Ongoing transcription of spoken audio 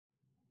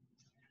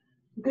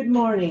Good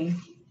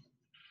morning.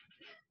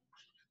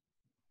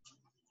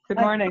 Good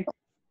morning.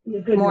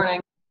 Good morning.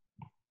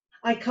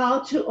 I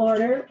call to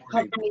order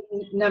public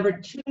meeting number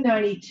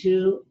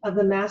 292 of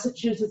the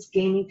Massachusetts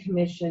Gaming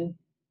Commission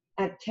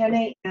at 10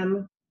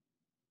 a.m.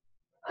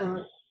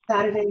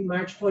 Saturday,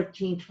 March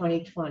 14,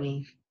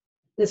 2020.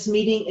 This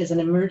meeting is an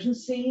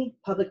emergency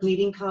public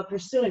meeting called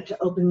pursuant to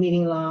Open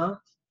Meeting Law,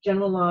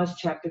 General Laws,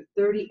 Chapter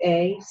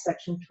 30A,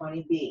 Section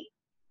 20B.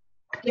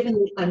 Given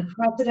the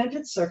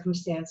unprecedented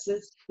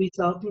circumstances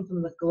resulting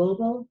from the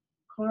global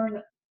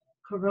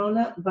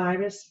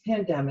coronavirus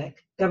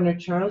pandemic, Governor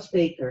Charles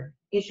Baker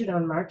issued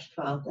on March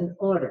 12th an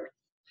order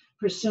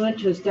pursuant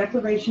to his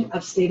declaration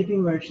of state of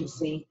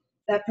emergency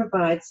that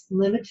provides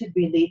limited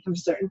relief from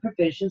certain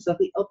provisions of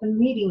the open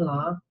meeting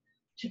law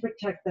to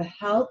protect the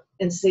health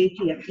and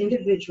safety of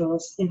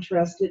individuals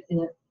interested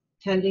in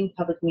attending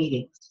public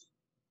meetings.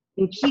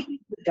 In keeping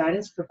with the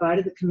guidance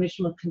provided, the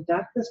Commission will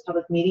conduct this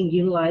public meeting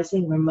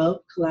utilizing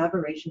remote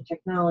collaboration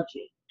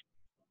technology.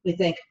 We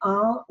thank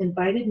all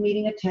invited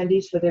meeting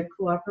attendees for their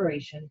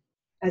cooperation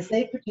as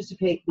they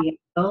participate via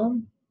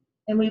phone,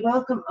 and we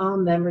welcome all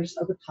members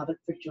of the public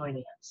for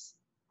joining us.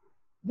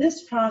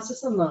 This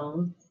process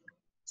alone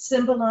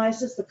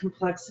symbolizes the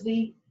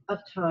complexity of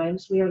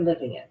times we are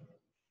living in.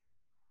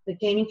 The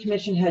Gaming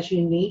Commission has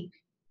unique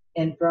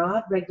and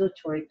broad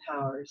regulatory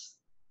powers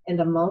and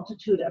a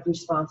multitude of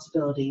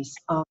responsibilities,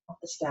 all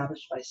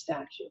established by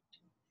statute.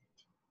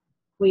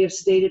 We have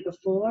stated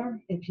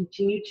before and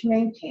continue to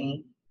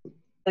maintain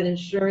that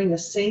ensuring the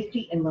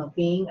safety and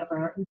well-being of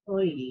our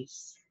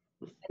employees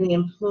and the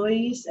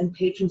employees and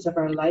patrons of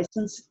our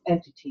licensed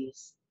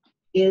entities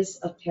is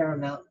of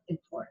paramount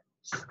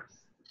importance.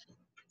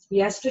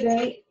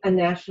 Yesterday, a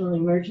national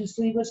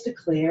emergency was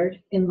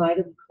declared in light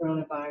of the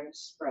coronavirus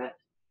spread.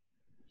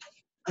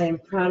 I am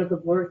proud of the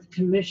work the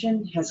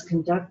Commission has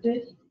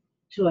conducted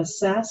to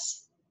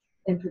assess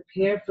and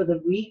prepare for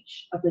the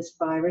reach of this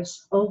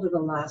virus over the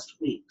last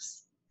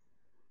weeks.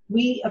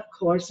 We, of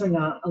course, are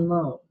not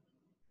alone.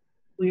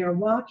 We are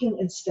walking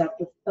in step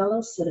with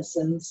fellow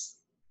citizens,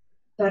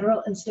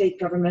 federal and state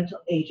governmental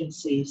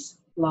agencies,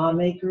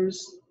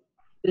 lawmakers,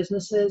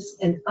 businesses,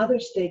 and other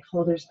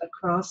stakeholders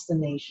across the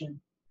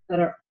nation that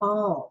are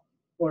all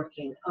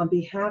working on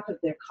behalf of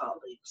their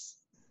colleagues,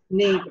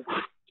 neighbors,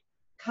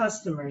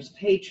 customers,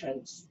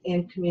 patrons,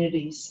 and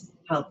communities'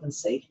 health and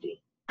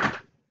safety.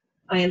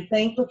 I am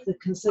thankful for the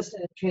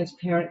consistent and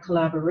transparent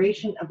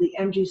collaboration of the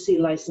MGC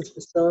licensed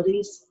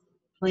facilities,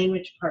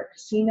 Plainridge Park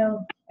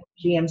Casino,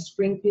 GM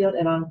Springfield,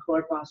 and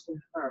Encore Boston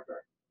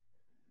Harbor.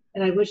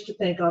 And I wish to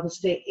thank all the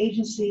state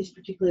agencies,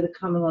 particularly the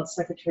Commonwealth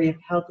Secretary of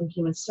Health and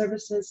Human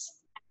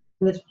Services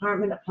and the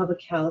Department of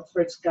Public Health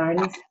for its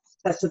guidance and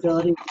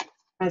accessibility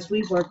as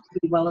we work to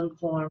be well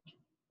informed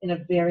in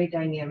a very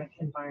dynamic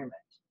environment.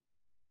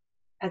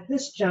 At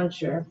this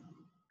juncture,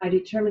 I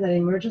determined that an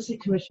emergency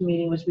commission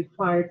meeting was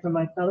required for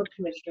my fellow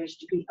commissioners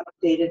to be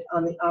updated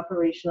on the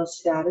operational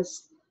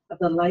status of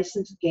the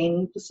licensed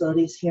gaming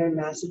facilities here in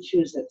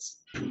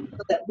Massachusetts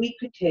so that we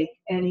could take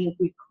any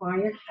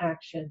required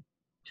action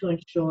to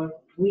ensure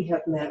we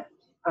have met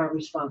our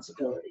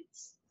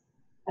responsibilities.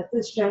 At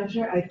this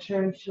juncture, I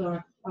turn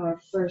to our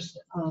first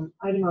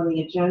item on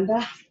the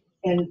agenda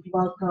and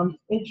welcome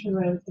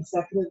Interim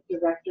Executive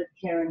Director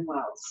Karen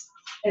Wells.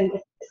 And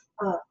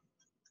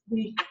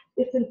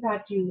if in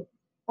fact you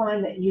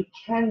find that you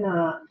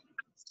cannot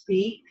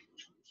speak,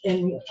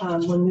 and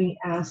when we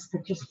ask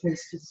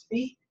participants to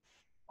speak,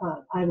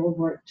 I will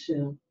work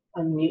to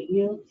unmute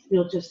you.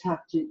 You'll just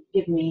have to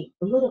give me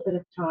a little bit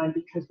of time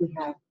because we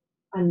have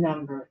a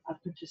number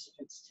of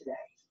participants today.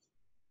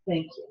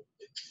 Thank you.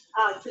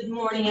 Good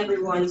morning,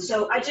 everyone.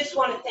 So I just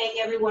want to thank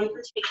everyone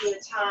for taking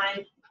the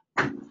time.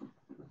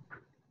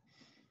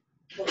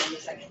 Hold on a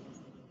second.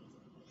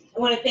 I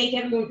want to thank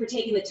everyone for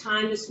taking the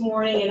time this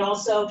morning, and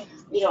also,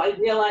 I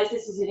realize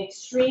this is an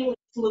extremely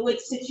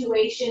fluid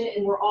situation,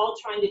 and we're all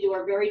trying to do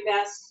our very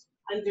best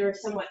under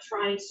somewhat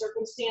trying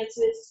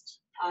circumstances.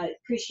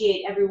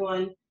 Appreciate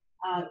everyone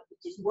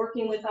just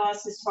working with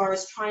us as far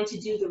as trying to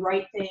do the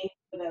right thing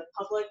for the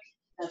public,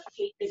 the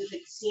patrons of the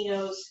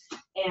casinos,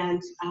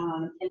 and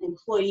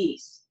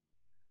employees.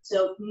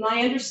 So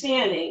my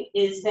understanding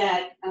is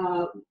that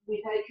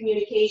we've had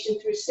communication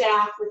through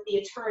staff with the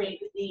attorney,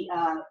 with the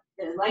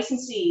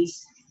licensees,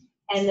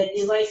 and that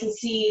the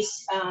licensees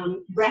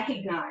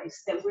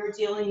recognize that we're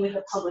dealing with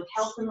a public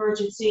health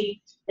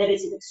emergency, that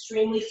it's an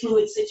extremely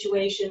fluid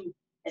situation,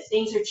 that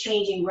things are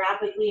changing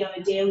rapidly on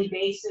a daily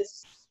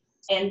basis,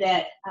 and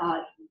that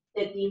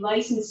the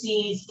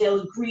licensees,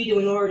 they'll agree to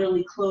an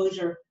orderly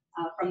closure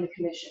from the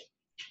commission.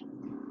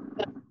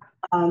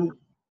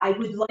 I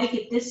would like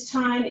at this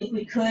time, if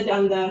we could,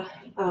 on the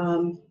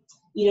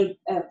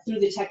through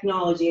the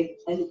technology,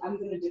 and I'm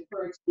going to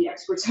defer to the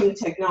experts on the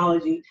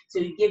technology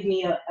to give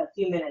me a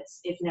few minutes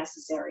if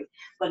necessary.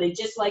 But I'd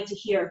just like to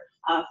hear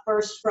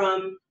first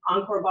from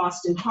Encore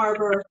Boston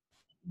Harbor,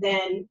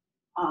 then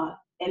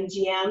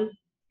MGM,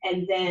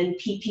 and then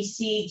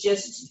PPC,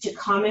 just to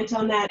comment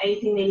on that,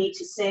 anything they need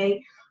to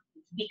say.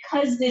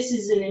 Because this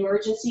is an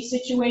emergency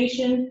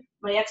situation,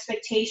 My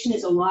expectation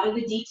is a lot of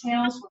the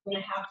details we're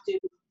going to have to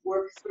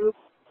work through.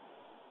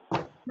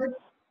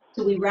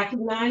 So we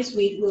recognize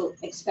we will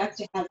expect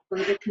to have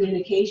further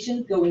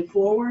communication going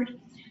forward.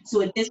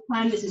 So at this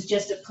time, this is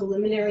just a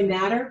preliminary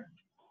matter,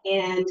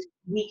 and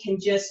we can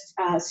just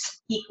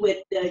speak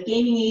with the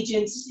gaming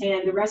agents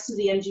and the rest of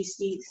the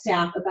MGC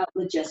staff about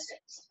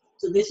logistics.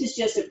 So this is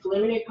just a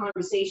preliminary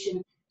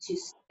conversation to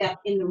step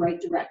in the right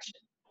direction.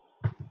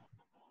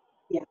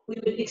 Yeah, we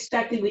would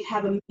expect that we'd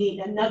have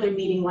another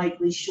meeting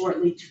likely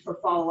shortly for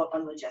follow-up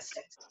on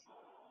logistics.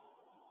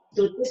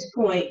 So at this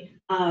point,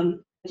 I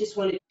just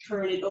wanted to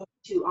turn it over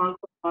to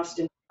Encore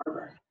Boston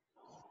Harbor.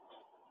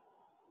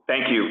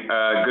 Thank you.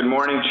 Good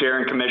morning, Chair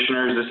and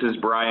Commissioners. This is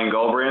Brian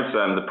Gulbrandts.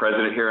 I'm the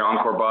president here at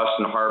Encore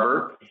Boston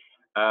Harbor.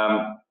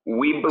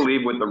 We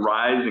believe with the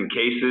rise in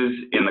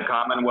cases in the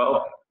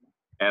Commonwealth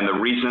and the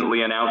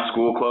recently announced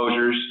school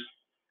closures,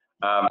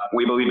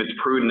 we believe it's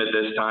prudent at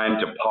this time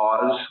to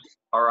pause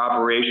our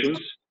operations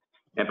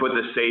and put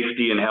the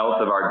safety and health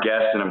of our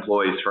guests and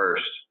employees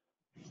first.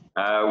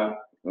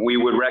 We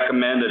would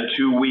recommend a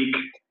 2-week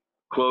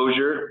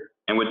closure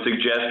and would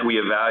suggest we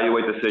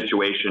evaluate the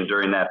situation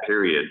during that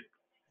period.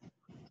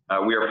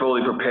 We are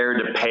fully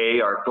prepared to pay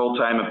our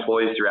full-time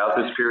employees throughout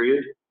this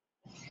period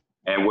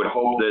and would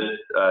hope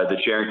that the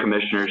Chair and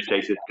Commissioners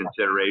take this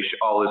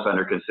all this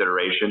under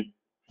consideration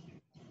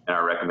in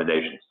our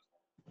recommendations.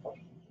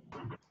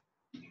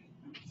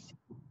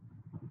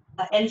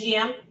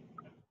 NGM?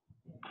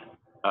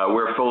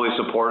 We're fully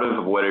supportive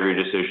of whatever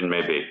your decision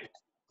may be.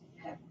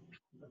 Okay.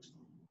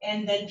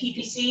 And then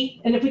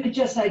PPC? And if we could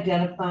just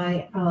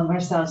identify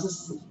ourselves,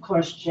 this is of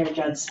course Chair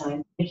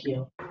Judstein. Thank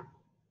you.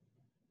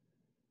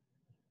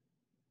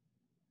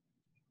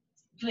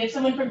 Do we have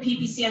someone from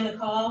PPC on the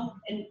call?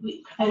 And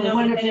I I know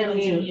wonder if you're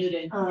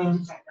muted.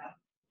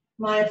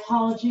 My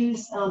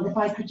apologies. If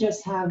I could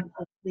just have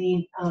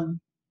the,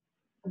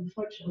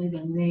 unfortunately,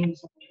 the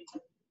names.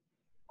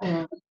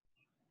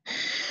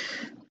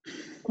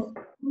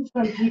 Who's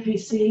from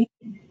PPC?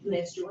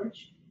 Lance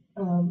George.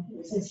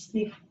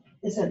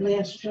 Is it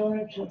Lance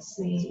George? Let's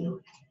see.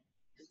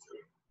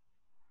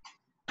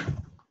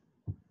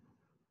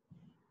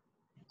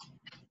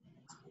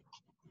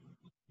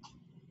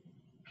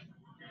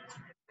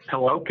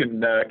 Hello,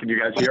 can you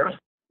guys hear us?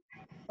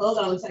 Hold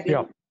on 1 second.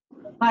 Yeah.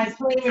 Hi,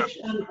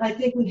 I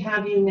think we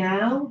have you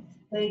now.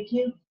 Thank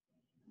you.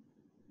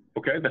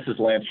 Okay, this is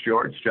Lance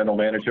George, General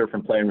Manager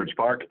from Plainridge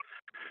Park.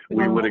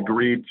 We would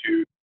agree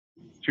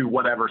to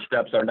whatever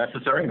steps are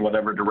necessary and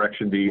whatever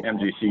direction the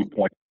MGC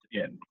points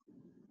in.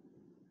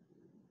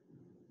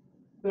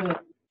 Good.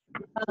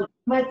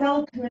 My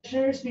fellow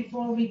commissioners,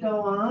 before we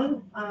go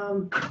on,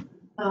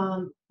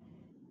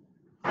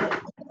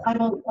 I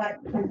will,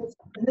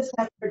 in this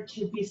effort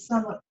to be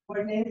somewhat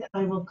coordinated,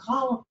 I will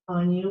call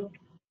upon you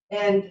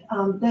and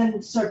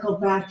then circle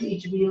back to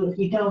each of you. If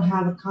you don't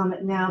have a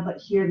comment now, but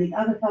hear the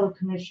other fellow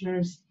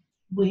commissioners,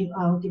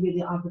 I'll give you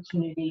the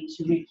opportunity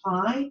to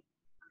reply.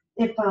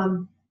 If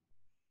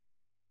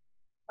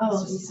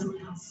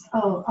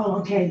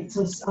okay.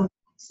 So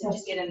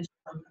just get in.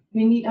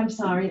 we need. I'm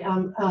sorry.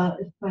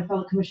 If my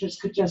fellow commissioners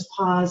could just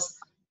pause.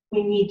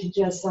 We need to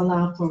just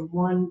allow for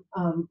one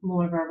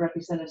more of our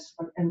representatives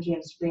from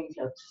MGM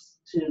Springfield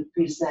to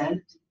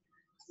present.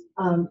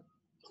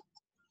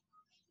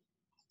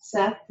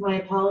 Seth, my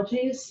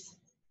apologies.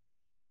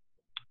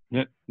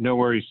 No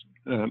worries,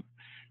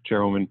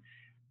 Chairwoman.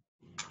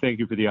 Thank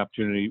you for the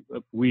opportunity.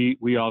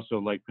 We also,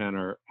 like Penn,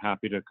 are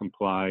happy to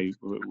comply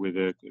with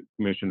the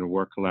Commission and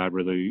work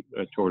collaboratively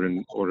toward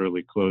an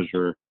orderly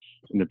closure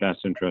in the best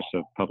interest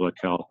of public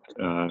health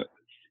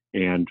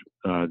and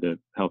the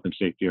health and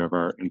safety of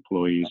our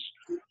employees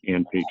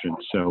and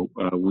patrons. So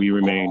we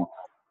remain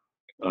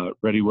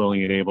ready,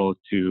 willing, and able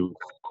to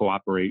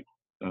cooperate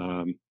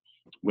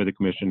with the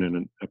Commission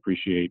and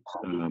appreciate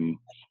the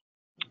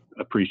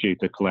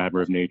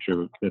collaborative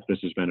nature that this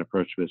has been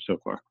approached with so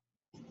far.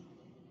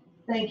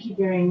 Thank you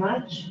very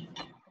much.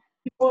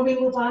 Before we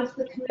move on to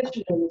the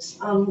commissioners,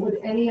 would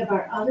any of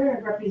our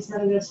other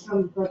representatives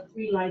from the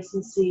 3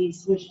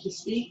 licensees wish to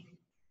speak?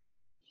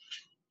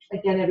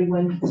 Again,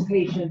 everyone's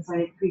patience, I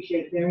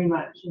appreciate it very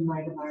much in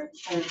light of our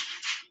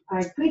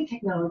good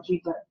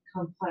technology, but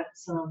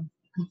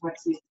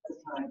complexities at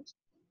times.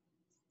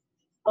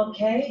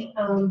 Okay,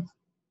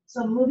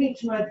 so moving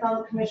to my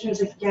fellow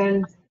commissioners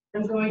again,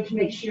 I'm going to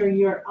make sure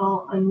you're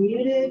all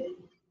unmuted.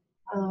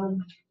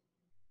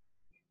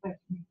 If I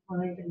can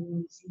find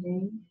anyone's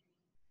name.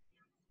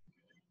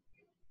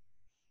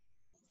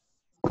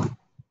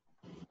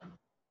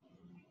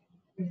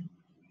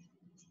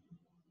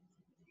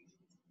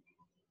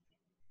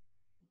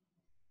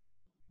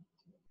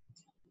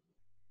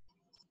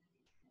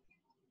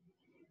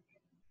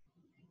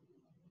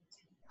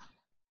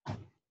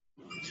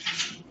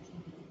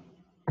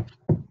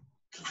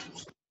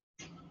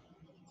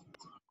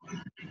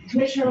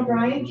 Commissioner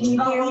O'Brien, can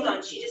you hear me? Hold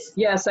on, she just.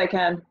 Yes, I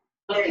can.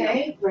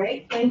 Okay,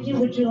 great. Thank you.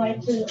 Would you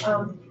like to,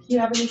 do you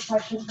have any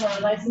questions for our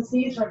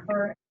licensees or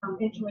for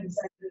Interim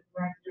Executive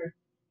Director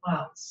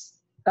Wells?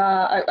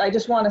 I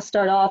just want to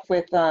start off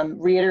with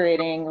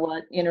reiterating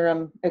what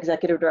Interim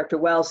Executive Director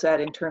Wells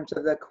said in terms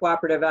of the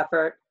cooperative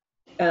effort.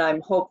 And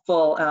I'm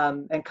hopeful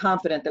and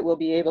confident that we'll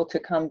be able to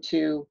come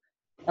to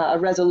a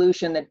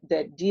resolution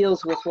that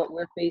deals with what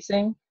we're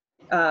facing.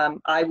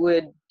 I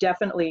would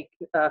definitely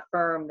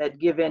affirm that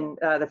given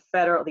the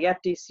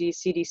FDC,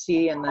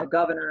 CDC, and the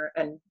governor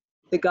and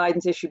the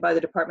guidance issued by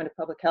the Department of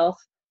Public Health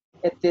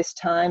at this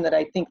time, that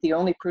I think the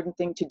only prudent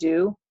thing to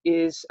do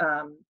is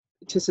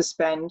to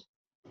suspend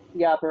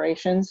the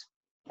operations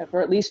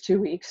for at least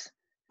 2 weeks.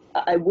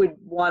 I would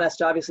want us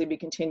to obviously be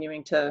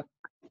continuing to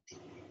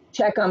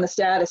check on the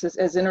status.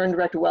 As Interim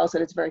Director Wells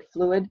said, it's very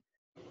fluid.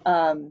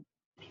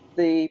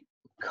 The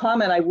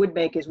comment I would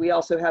make is we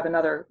also have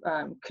another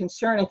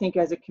concern, I think,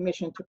 as a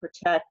commission to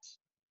protect,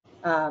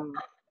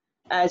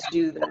 as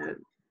do the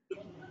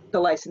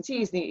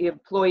licensees, the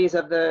employees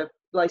of the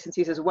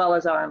licensees, as well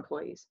as our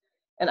employees.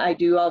 And I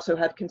do also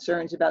have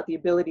concerns about the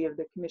ability of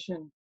the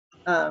commission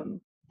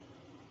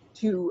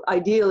to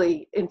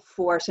ideally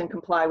enforce and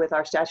comply with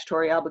our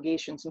statutory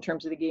obligations in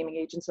terms of the gaming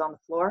agents on the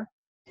floor.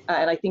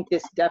 And I think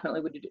this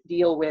definitely would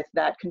deal with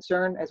that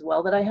concern as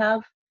well that I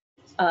have.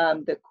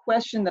 The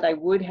question that I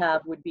would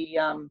have would be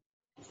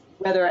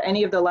whether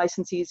any of the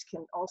licensees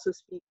can also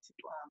speak to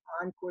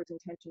Encore's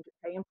intention to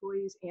pay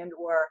employees and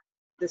or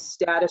the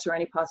status or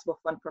any possible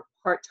fund for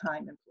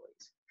part-time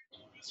employees.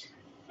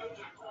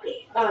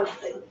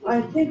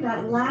 I think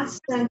that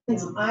last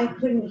sentence I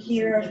couldn't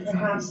hear,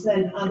 perhaps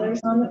then others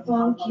on the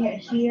phone can't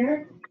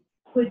hear.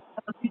 Could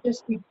you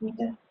just repeat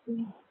that,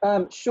 please?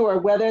 Sure.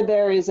 Whether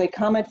there is a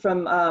comment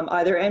from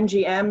either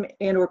MGM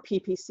and or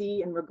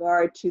PPC in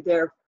regard to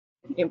their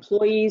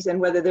employees, and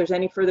whether there's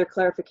any further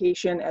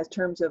clarification as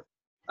terms of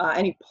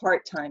any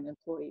part-time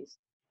employees.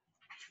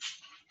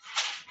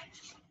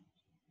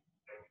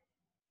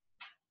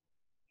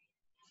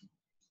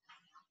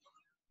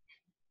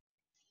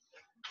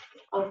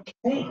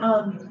 Okay,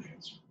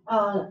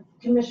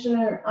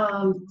 Commissioner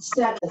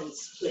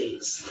Stebbins,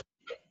 please.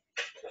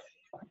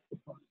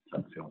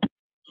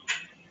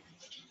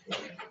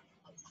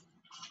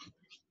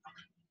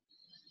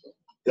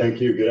 Thank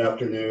you. Good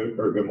afternoon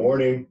or good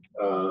morning,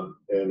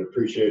 and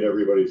appreciate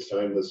everybody's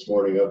time this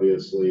morning.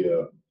 Obviously,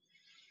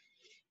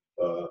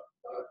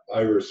 I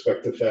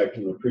respect the fact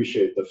and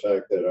appreciate the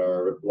fact that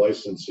our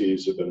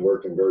licensees have been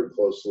working very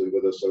closely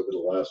with us over the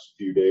last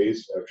few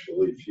days,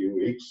 actually few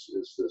weeks,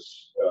 as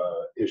this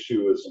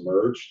issue has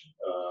emerged,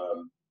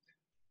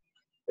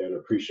 and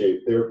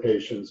appreciate their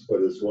patience,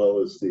 but as well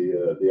as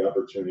the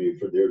opportunity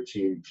for their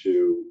team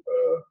to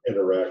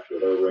interact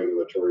with our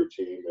regulatory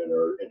team and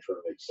our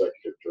interim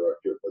executive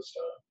director at this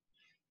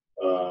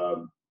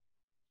time.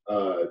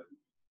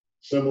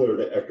 Similar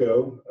to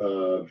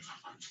echo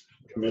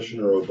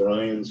Commissioner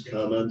O'Brien's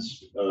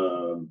comments,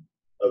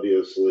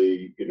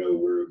 obviously, you know,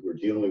 we're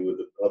dealing with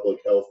the public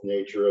health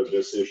nature of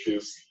this issue.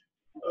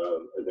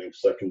 I think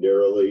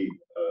secondarily,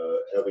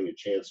 having a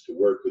chance to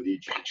work with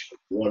each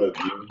one of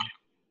you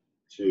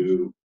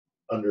to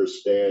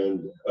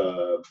understand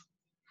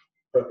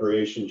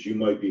preparations you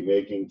might be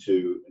making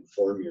to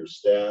inform your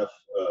staff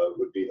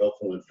would be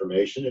helpful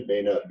information. It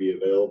may not be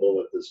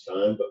available at this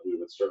time, but we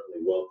would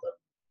certainly welcome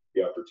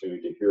the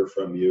opportunity to hear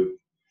from you.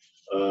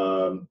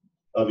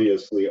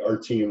 Obviously, our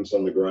teams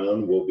on the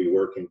ground will be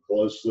working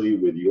closely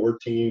with your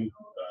team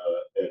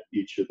at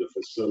each of the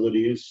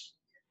facilities.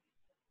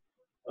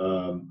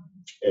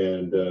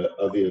 And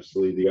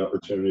obviously, the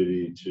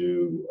opportunity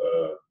to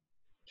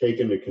take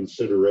into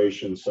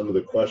consideration some of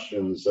the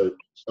questions that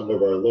some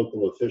of our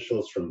local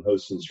officials from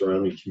host and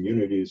surrounding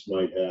communities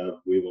might have.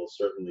 We will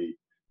certainly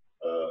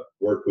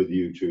work with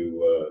you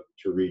to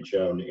reach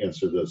out and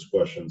answer those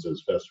questions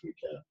as best we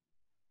can.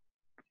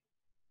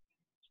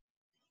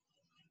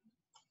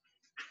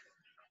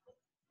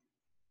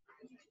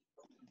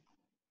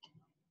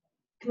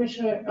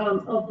 Commissioner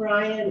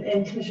O'Brien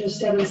and Commissioner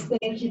Stebbins,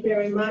 thank you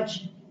very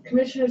much.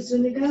 Commissioner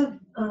Zuniga,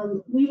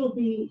 we will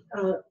be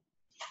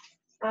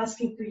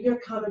asking for your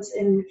comments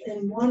in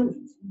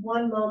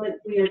one moment.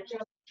 We are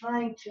just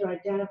trying to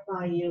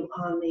identify you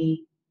on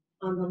the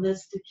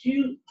list. Did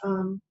you?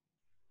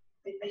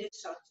 I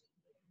just saw,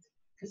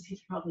 because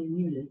he's probably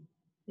muted.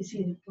 Is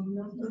he the phone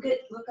number? Look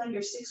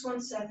under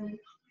 617.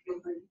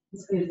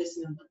 Let's go to this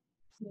number.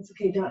 It's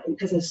okay,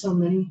 because there's so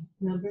many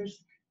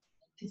numbers.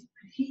 Could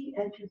he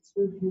enter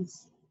through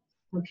his?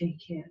 Okay,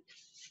 he can't.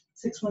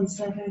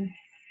 617.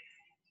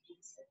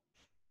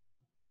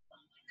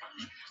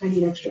 I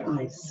need extra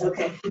eyes.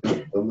 Okay.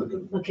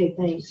 Okay,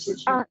 thanks.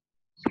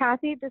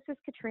 Kathy, this is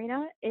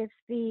Katrina. If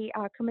the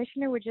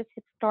commissioner would just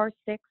hit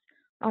 *6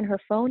 on her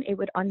phone, it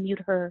would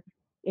unmute her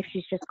if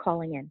she's just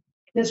calling in.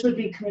 This would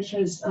be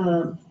Commissioner's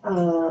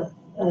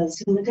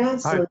Zuniga.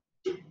 So,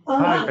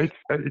 Hi,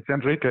 it's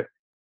Enrique.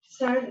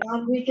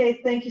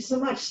 Enrique, thank you so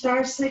much.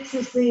 *6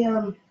 is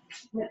the,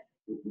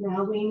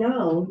 now we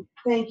know.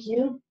 Thank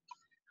you.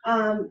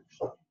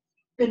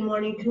 Good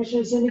morning,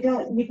 Commissioner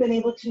Zuniga. You've been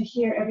able to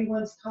hear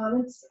everyone's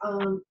comments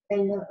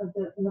in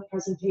the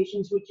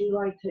presentations. Would you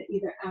like to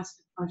either ask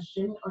a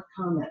question or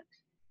comment?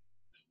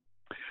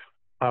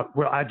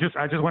 Well, I just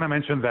want to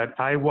mention that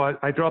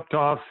I dropped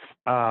off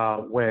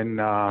when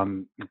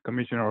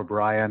Commissioner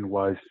O'Brien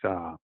was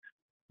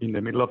in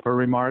the middle of her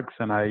remarks,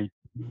 and I,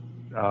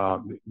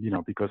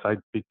 because I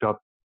picked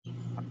up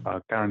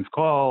Karen's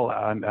call,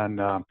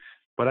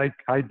 but I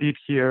did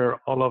hear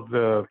all of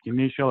the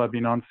initial. I've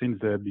been on since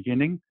the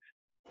beginning.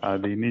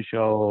 The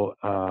initial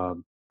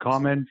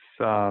comments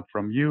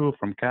from you,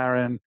 from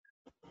Karen,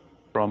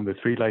 from the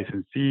 3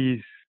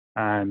 licensees,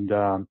 and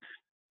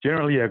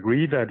generally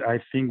agree that I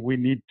think we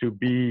need to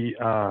be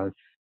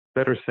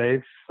better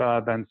safe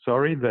than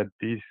sorry, that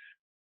this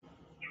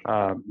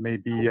may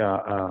be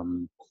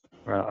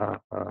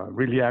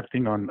really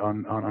acting on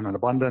an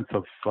abundance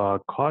of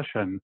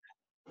caution.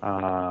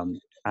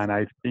 And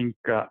I think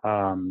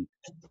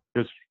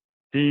just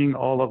seeing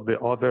all of the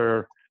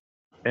other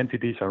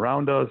entities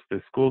around us,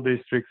 the school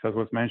districts, as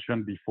was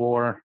mentioned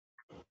before,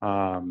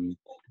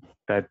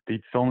 that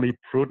it's only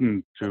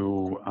prudent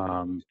to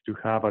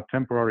have a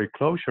temporary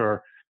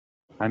closure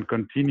and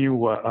continue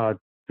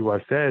to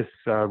assess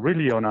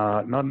really on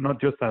a not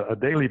just a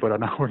daily but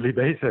an hourly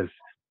basis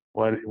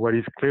what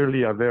is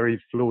clearly a very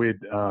fluid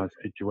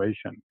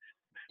situation.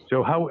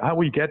 So how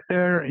we get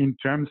there in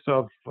terms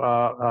of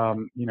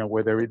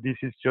whether this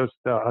is just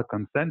a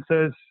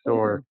consensus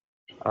or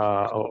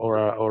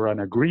an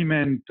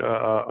agreement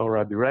or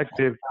a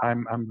directive,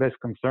 I'm less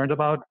concerned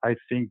about. I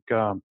think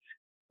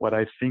what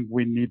I think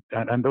we need,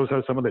 and those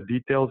are some of the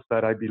details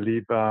that I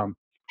believe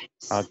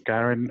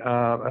Karen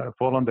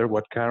fall under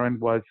what Karen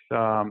was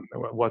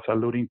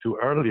alluding to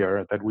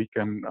earlier that we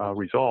can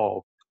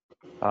resolve.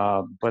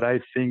 But I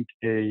think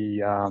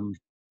a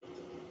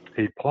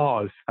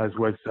pause, as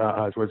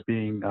was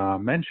being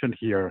mentioned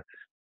here,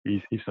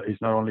 is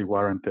not only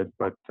warranted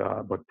but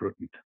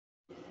prudent.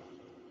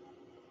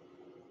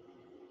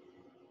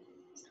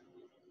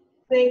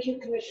 Thank you,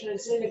 Commissioner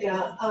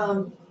Zuniga.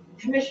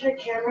 Commissioner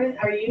Cameron,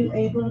 are you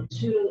able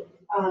to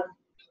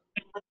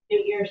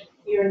unmute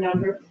your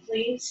number,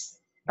 please?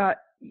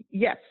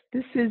 Yes,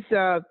 this is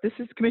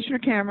Commissioner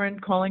Cameron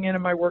calling in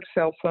on my work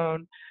cell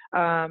phone.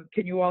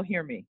 Can you all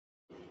hear me?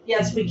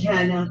 Yes, we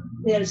can.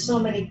 There's so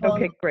many phones.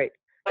 Okay, great.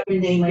 Your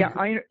name, Yeah,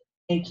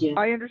 thank you.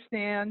 I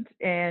understand,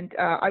 and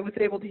I was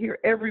able to hear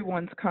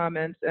everyone's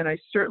comments, and I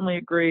certainly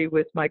agree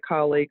with my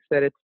colleagues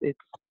that it's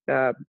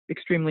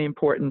extremely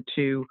important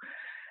to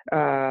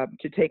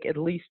take at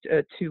least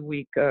a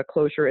 2-week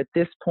closure at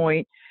this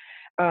point,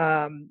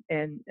 and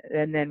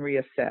then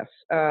reassess.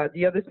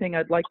 The other thing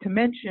I'd like to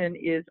mention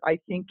is I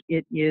think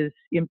it is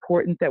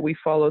important that we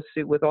follow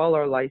suit with all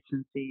our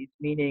licensees,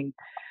 meaning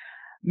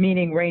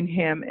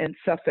Rainham and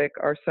Suffolk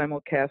are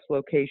simulcast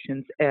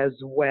locations as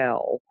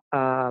well,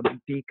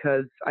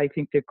 because I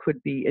think there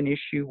could be an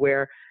issue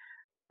where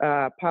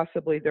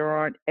possibly there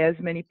aren't as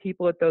many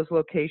people at those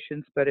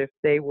locations, but if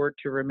they were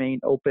to remain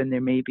open,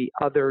 there may be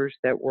others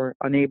that were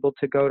unable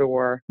to go to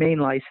our main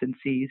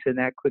licensees, and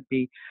that could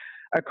be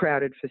a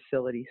crowded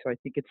facility. So I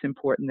think it's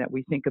important that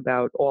we think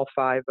about all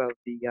 5 of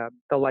the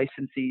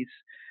licensees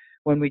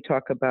when we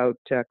talk about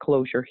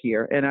closure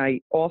here. And I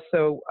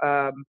also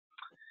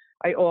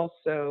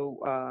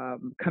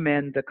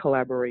commend the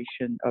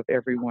collaboration of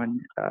everyone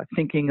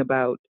thinking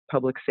about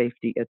public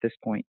safety at this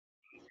point.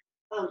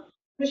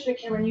 Commissioner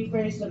Cameron, you've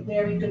raised a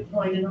very good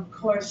point, and of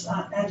course,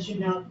 as you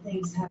know,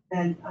 things have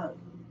been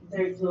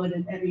very fluid,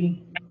 and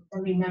every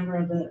member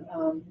of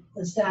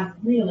the staff,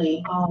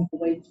 really all the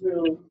way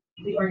through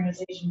the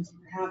organizations,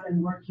 have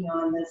been working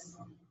on this.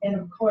 And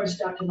of course,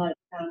 Dr.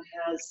 Lettown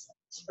has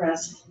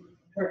expressed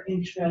her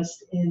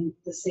interest in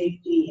the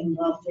safety and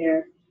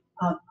welfare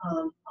of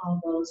all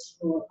those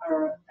who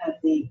are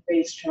at the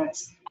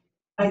racetracks.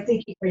 I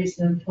think you raised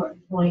an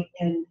important point,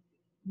 and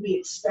we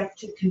expect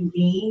to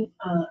convene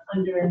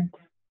under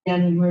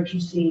an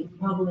emergency,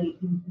 probably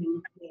in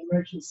the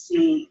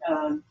emergency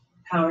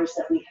powers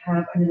that we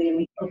have under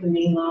the open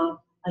meeting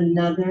law,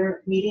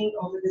 another meeting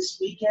over this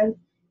weekend,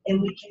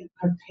 and we can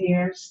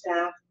prepare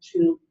staff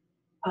to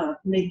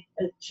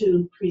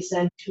to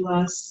present to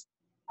us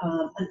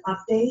an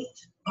update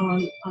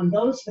on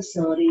those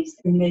facilities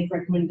and make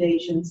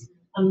recommendations,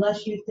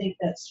 unless you think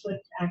that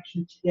swift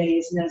action today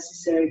is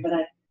necessary.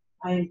 But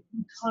I'm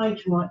inclined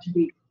to want to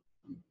be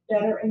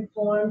better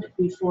informed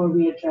before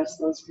we address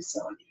those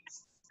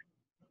facilities.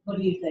 What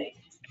do you think?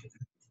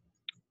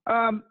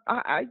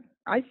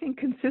 I think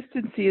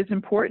consistency is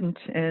important,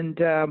 and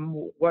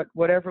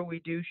whatever we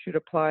do should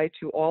apply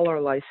to all our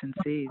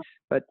licensees.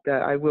 But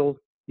I will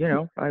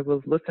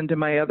listen to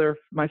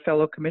my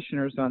fellow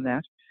commissioners on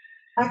that.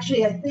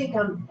 Actually, I think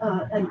and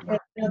I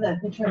know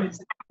that interim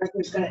secretary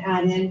is going to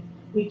add in.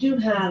 We do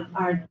have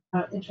our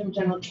interim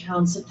general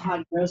counsel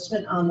Todd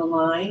Grossman on the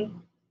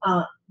line.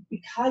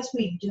 Because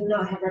we do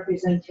not have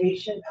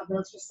representation of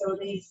those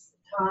facilities,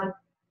 Todd,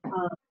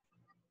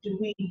 do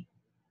we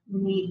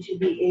need to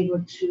be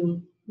able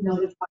to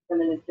notify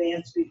them in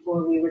advance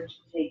before we were to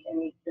take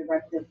any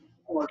directive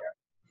order?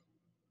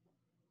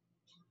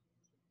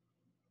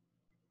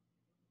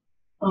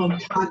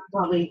 Todd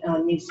probably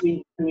needs to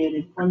be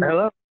muted.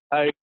 Hello.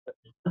 Hi.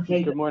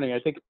 Okay. Good morning. I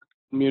think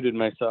I muted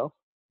myself.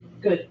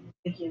 Good.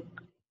 Thank you.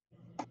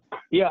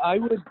 Yeah, I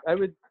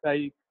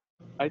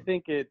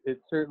think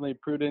it's certainly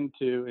prudent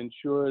to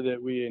ensure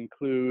that we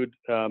include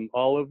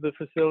all of the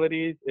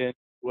facilities in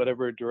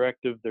whatever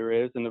directive there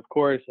is. And of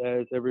course,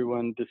 as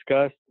everyone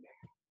discussed,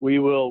 we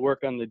will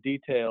work on the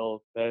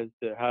details as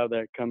to how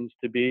that comes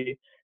to be.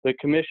 The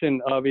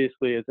commission,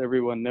 obviously, as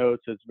everyone knows,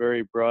 has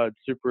very broad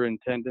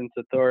superintendent's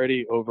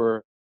authority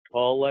over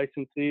all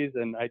licensees,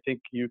 and I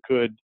think you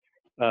could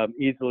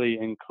easily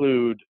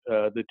include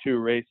the two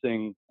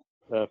racing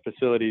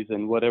facilities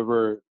in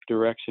whatever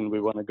direction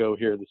we want to go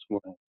here this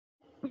morning.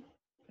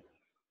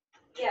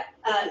 Yeah,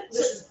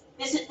 this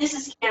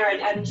is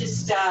Karen. I'm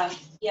just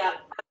yeah,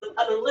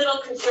 I'm a little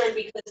concerned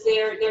because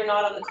they're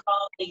not on the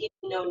call. They give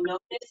no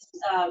notice.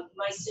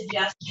 My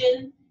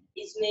suggestion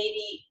is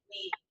maybe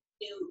we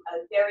do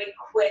a very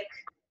quick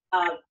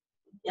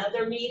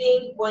another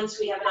meeting once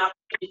we have an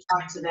opportunity to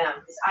talk to them,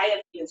 because I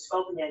haven't even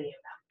spoken to any of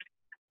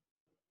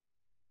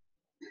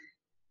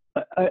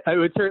them. I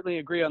would certainly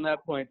agree on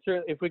that point.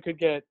 Certainly, if we could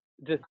get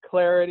just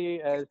clarity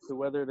as to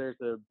whether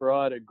there's a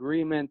broad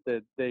agreement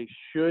that they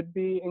should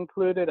be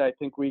included, I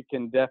think we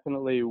can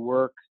definitely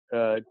work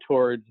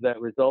towards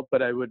that result.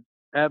 But I would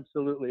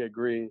absolutely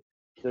agree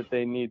that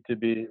they need to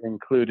be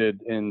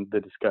included in the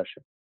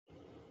discussion.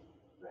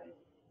 Right.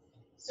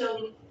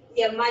 So,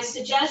 yeah, my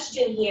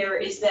suggestion here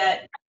is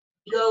that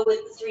we go with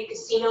the 3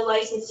 casino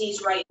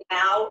licensees right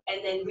now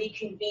and then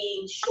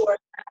reconvene short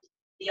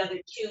the other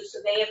 2 so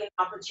they have an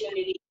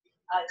opportunity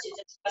to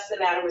discuss the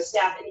matter with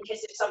staff in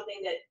case there's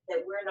something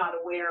that we're not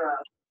aware of,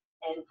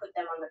 and put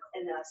them on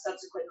in a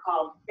subsequent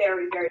call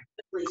very, very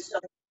quickly. So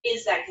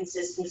is that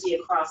consistency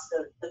across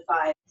the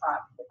five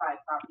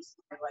properties,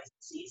 5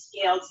 licensees?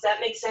 Gail, does that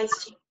make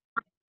sense to you?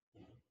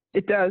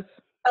 It does.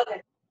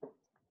 Okay.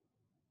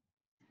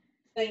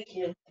 Thank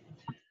you.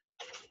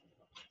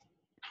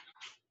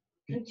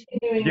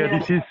 Continuing. Yeah,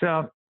 this is.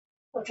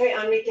 Okay,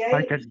 Enrique.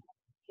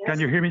 Can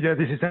you hear me? Yeah,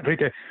 this is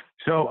Enrique.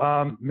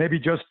 So maybe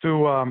just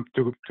to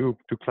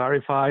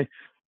clarify,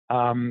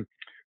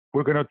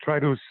 we're going to try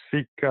to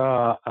seek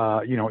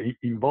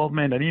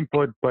involvement and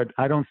input, but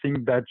I don't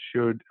think that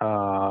should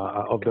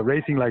of the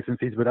racing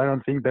licenses, but I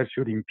don't think that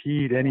should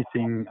impede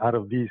anything out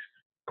of this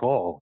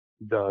call.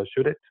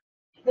 Should it?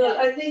 No,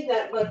 I think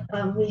that what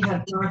we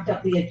have marked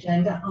up the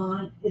agenda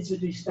on is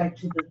with respect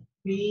to the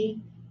 3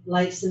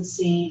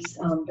 licensees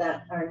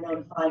that are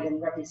notified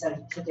and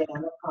represented today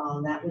on the call,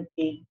 and that would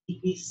be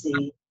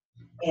EPC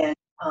and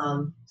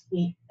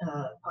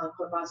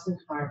Encore Boston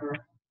Harbor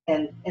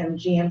and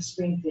MGM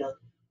Springfield.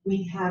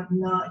 We have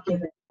not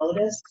given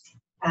notice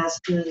as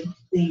to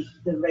the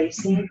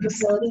racing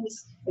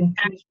facilities, and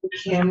Commissioner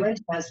Cameron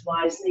has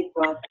wisely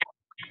brought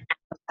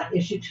that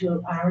issue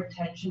to our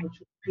attention,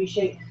 which we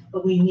appreciate,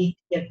 but we need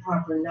to give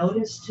proper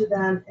notice to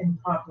them and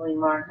properly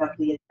mark up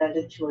the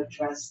agenda to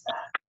address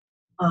that.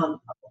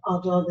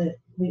 Although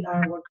we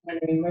are working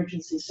under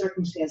emergency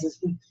circumstances,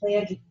 we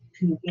plan to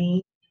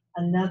convene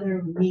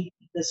another meeting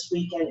this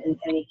weekend in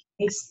any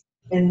case,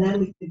 and then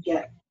we could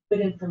get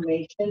good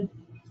information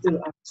through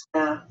our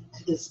staff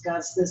to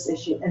discuss this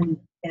issue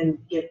and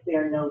give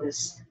fair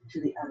notice to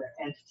the other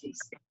entities.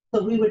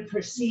 So we would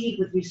proceed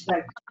with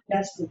respect to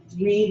just the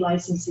 3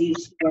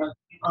 licensees who are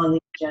on the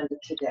agenda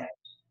today.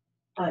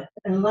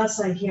 Unless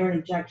I hear an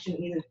objection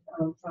either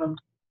from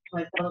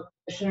my fellow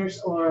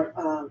commissioners or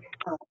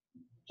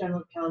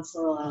General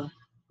Counsel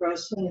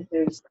Grossman, if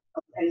there's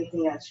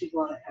anything else you'd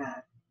want to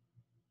add.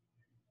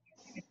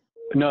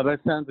 No,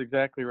 that sounds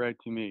exactly right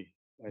to me.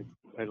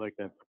 I like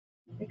that.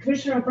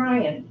 Commissioner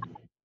O'Brien,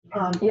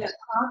 Yes.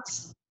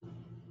 thoughts?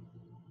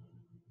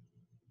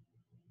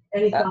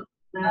 Any thoughts?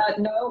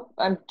 No,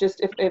 I'm just,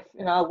 if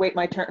I'll wait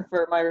my turn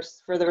for my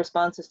further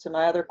responses to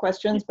my other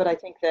questions, but I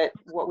think that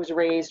what was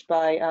raised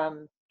by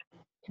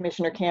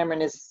Commissioner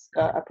Cameron is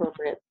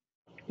appropriate.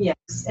 Yes,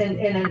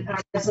 and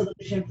our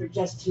resolution for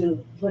just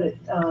to put it,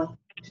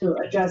 to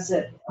address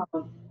it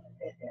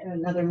in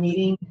another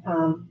meeting,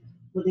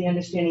 with the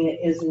understanding it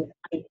isn't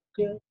an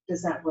issue,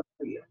 does that work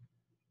for you?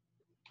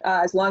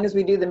 As long as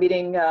we do the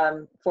meeting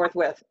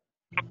forthwith.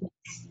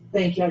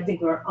 Thank you, I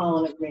think we're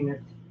all in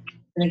agreement.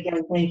 And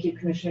again, thank you,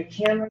 Commissioner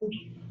Cameron.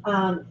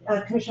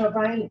 Commissioner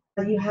O'Brien,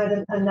 you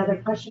had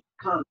another question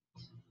or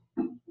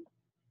comment?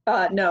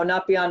 No,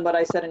 not beyond what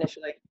I said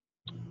initially.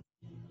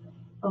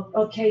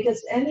 Okay,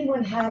 does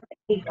anyone have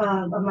any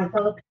of my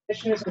fellow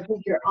commissioners? I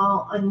think you're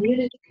all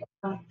unmuted.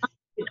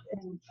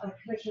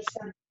 Commissioner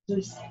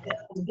Sanders,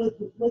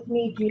 with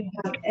me, do you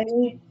have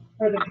any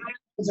further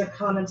questions or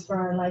comments for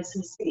our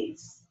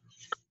licensees?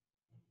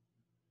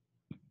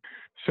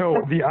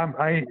 So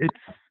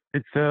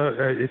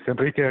it's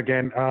Enrique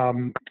again.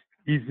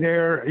 Is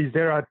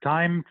there a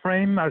time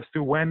frame as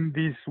to when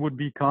this would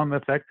become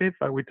effective?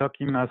 Are we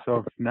talking as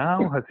of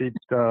now? Has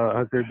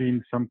there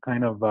been some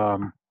kind of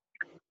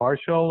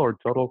partial or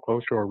total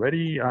closure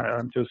already?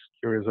 I'm just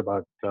curious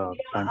about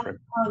time frame.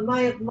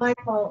 My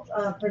fault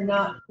for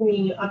not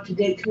bringing you up to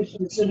date,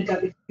 Commissioner Zuniga,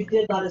 because you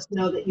did let us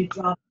know that you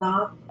dropped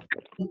off.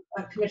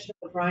 Commissioner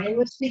O'Brien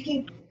was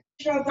speaking.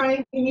 Commissioner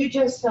O'Brien, can you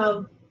just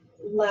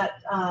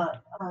let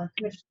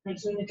Commissioner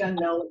Zuniga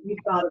know what you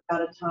thought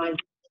about a time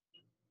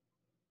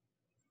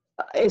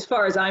As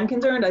far as I'm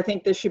concerned, I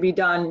think this should be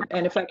done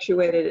and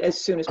effectuated as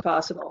soon as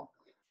possible.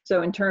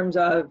 So in terms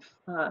of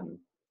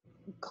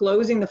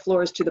closing the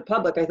floors to the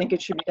public, I think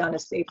it should be done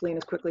as safely and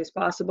as quickly as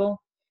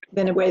possible,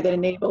 in a way that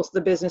enables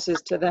the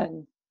businesses to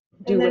then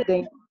do what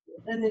they.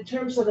 And in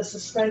terms of the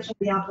suspension of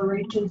the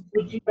operations,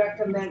 would you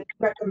recommend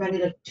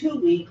it a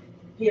 2-week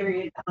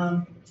period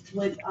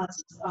with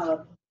us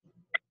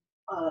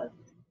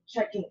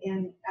checking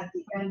in at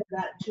the end of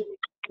that 2-week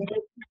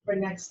period for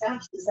next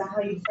steps? Is that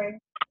how you frame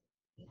it?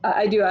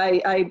 I do.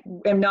 I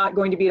am not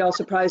going to be at all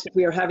surprised if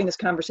we are having this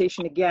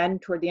conversation again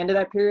toward the end of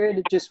that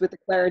period, just with the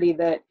clarity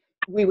that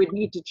we would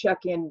need to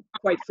check in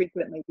quite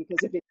frequently, because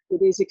if it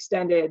is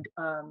extended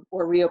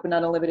or reopened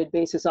on a limited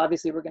basis,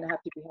 obviously we're going to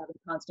have to be having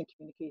constant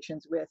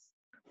communications with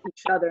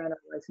each other and our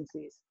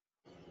licensees.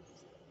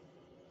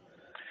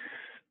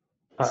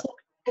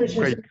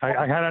 Great.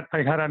 I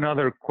had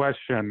another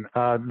question.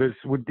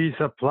 Would this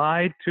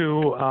apply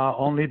to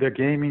only the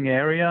gaming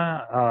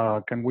area?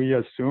 Can we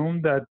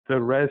assume that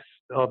the rest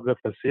of the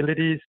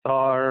facilities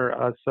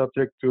are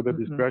subject to the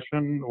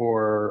discretion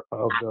or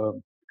of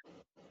the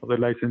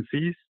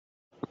licensees?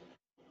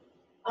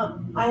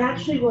 I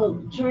actually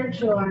will turn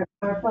to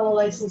our fellow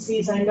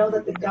licensees. I know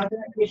that the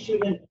governor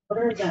issued an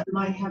order that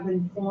might have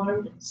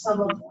informed some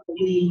of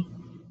the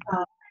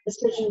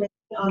decision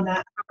making on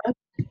that.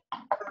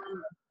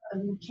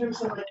 In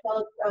terms of my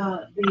fellow,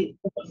 the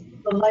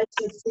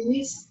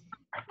licensees,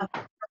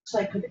 perhaps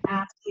I could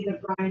ask either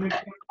Brian or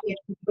Kathy if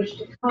you wish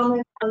to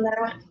comment on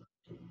that.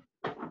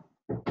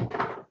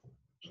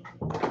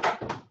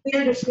 We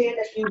understand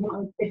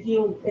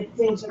if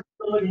things are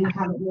fluid and you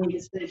haven't made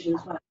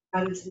decisions, but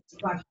that is this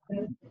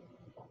question.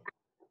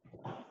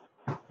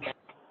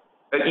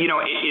 You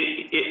know,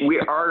 we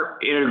are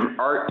in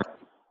our,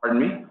 pardon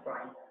me?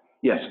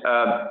 Yes,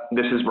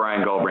 this is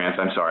Brian Goldbrandt.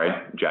 I'm sorry.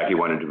 Jackie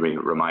wanted to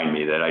remind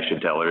me that I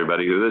should tell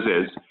everybody who this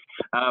is.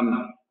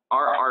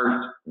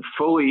 Our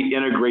fully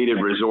integrated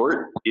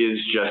resort is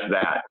just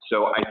that.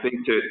 So I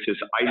think to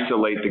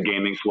isolate the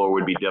gaming floor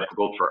would be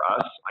difficult for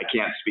us. I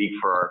can't speak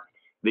for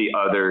the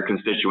other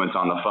constituents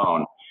on the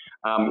phone.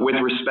 With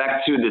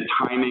respect to the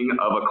timing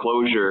of a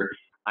closure,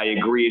 I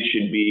agree it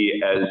should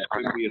be as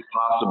quickly as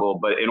possible,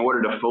 but in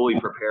order to fully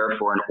prepare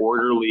for an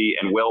orderly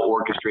and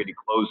well-orchestrated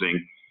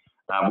closing,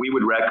 we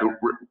would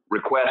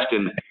request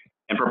and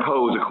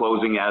propose a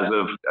closing as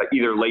of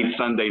either late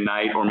Sunday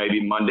night or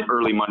maybe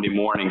early Monday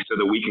morning, so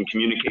that we can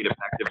communicate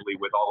effectively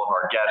with all of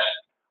our guests,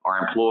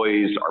 our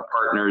employees, our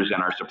partners,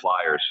 and our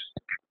suppliers.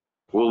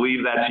 We'll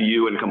leave that to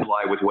you and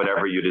comply with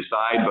whatever you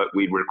decide, but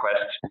we'd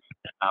request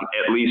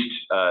at least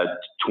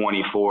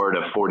 24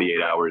 to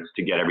 48 hours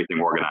to get everything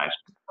organized.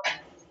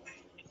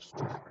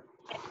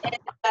 And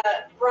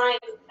Brian,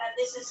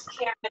 this is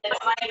Karen, and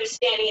my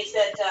understanding is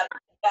that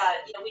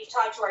you know, we've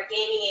talked to our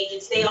gaming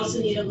agents. They also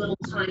need a little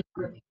time to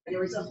prepare.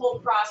 There is a whole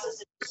process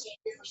and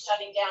procedure for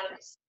shutting down a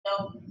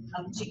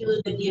casino,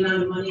 particularly with the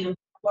amount of money on the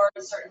floor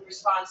and certain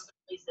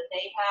responsibilities that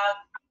they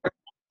have.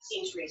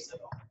 Seems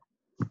reasonable.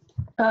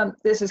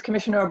 This is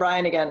Commissioner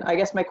O'Brien again. I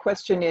guess my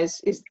question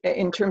is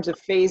in terms of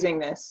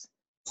phasing this,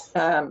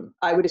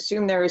 I would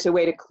assume there is a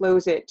way to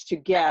close it to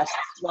guests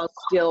while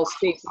still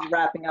safely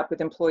wrapping up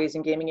with employees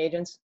and gaming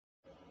agents?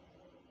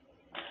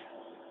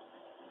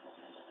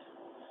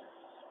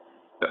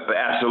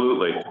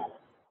 Absolutely.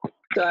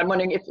 So I'm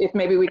wondering if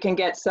maybe we can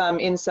get some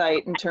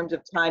insight in terms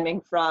of timing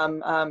from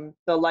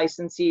the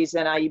licensees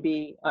and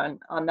IUB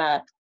on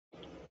that.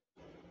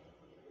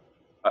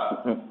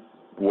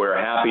 We're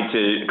happy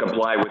to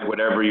comply with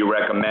whatever you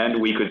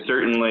recommend. We could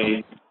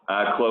certainly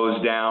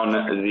close down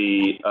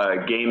the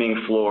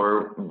gaming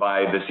floor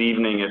by this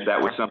evening if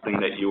that was something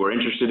that you were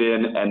interested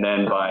in, and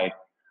then by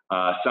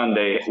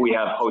Sunday, we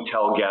have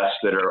hotel guests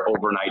that are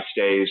overnight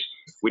stays.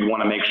 We'd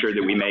want to make sure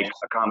that we make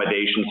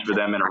accommodations for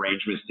them and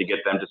arrangements to get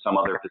them to some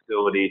other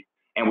facility.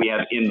 And we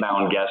have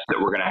inbound guests that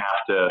we're going to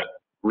have to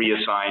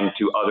reassign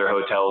to other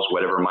hotels,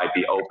 whatever might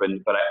be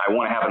open. But I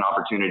want to have an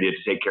opportunity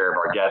to take care of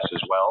our guests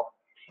as well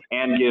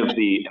and give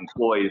the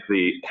employees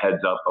the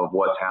heads up of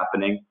what's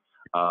happening.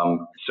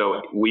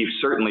 So we've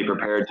certainly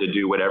prepared to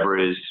do whatever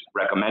is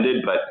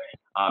recommended, but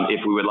if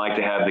we would like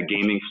to have the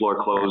gaming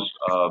floor closed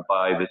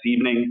by this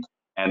evening,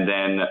 and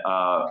then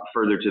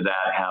further to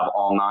that, have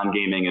all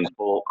non-gaming and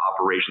full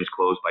operations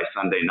closed by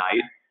Sunday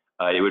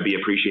night, it would be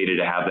appreciated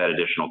to have that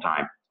additional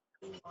time.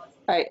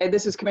 All right, and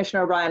this is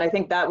Commissioner O'Brien. I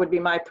think that would be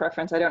my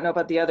preference. I don't know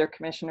about the other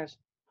commissioners.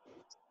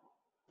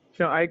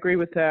 No, I agree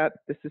with that.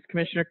 This is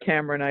Commissioner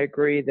Cameron. I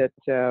agree that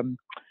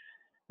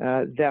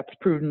that's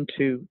prudent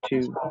to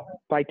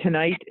by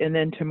tonight, and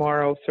then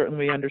tomorrow,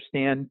 certainly we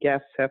understand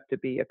guests have to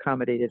be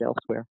accommodated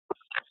elsewhere.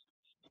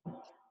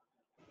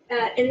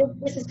 And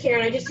this is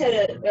Karen. I just had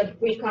a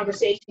brief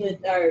conversation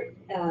with our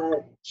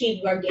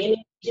chief of our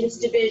gaming agents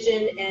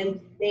division, and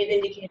they've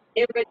indicated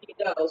they're ready to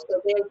go,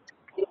 so we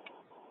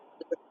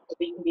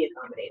can be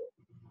accommodated.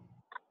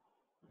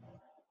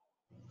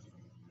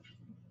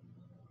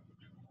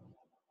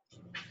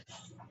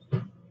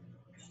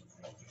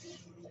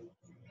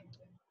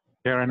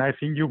 Karen, I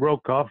think you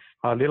broke off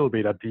a little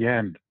bit at the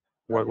end.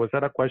 Was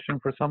that a question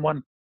for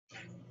someone?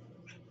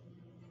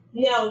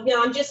 No,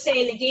 I'm just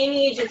saying the gaming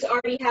agents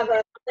already have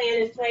a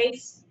plan in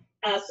place,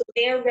 so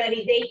they're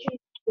ready. They can,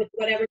 with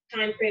whatever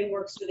time frame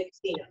works for the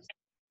casinos.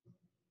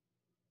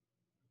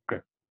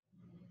 Okay.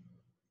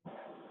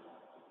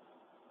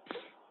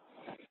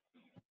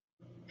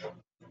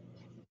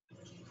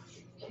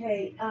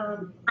 Okay,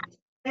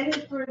 any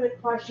further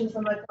questions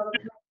from my fellow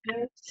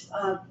commissioners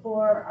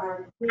for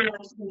our three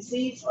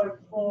licensees or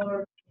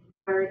for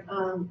our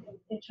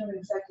interim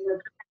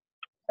executive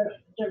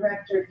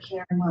director,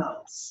 Karen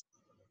Wells?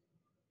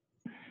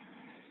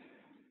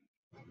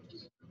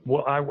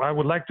 Well, I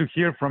would like to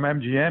hear from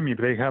MGM if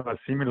they have a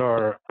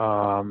similar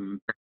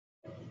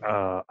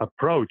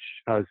approach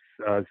as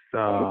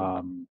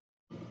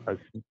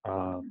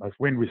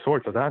Wynn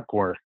Resorts at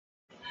Accor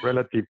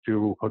relative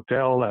to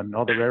hotel and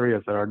other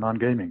areas that are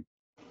non-gaming.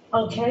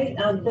 Okay,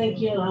 thank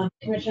you,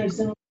 Commissioner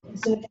Zimmerman.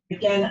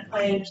 Again,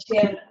 I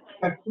understand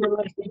our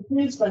fluid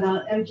issues, but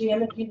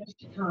MGM, if you wish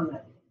to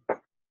comment.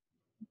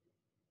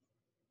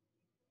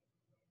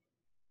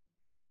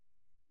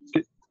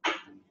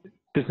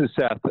 This is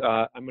Seth.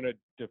 I'm going to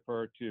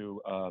defer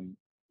to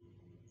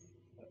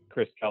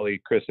Chris Kelly.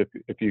 Chris,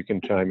 if you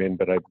can chime in,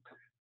 but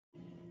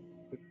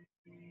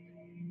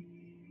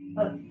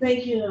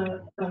Thank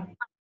you,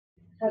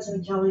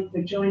 President Kelly,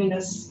 for joining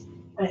us.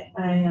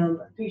 I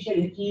appreciate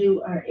if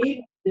you are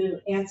able to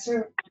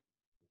answer.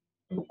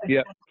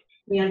 Yeah.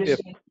 We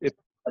understand.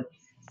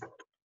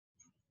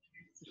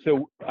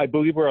 So I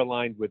believe we're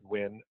aligned with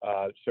Wynn.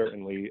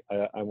 Certainly,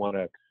 I want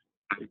to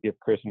give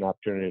Chris an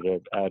opportunity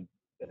to add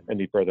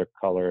any further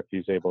color if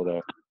he's able to,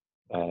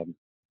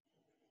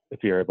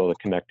 if you're able to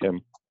connect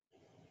him.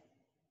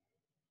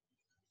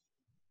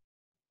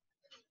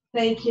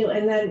 Thank you.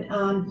 And then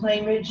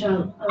Plain Ridge,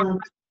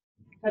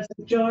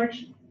 President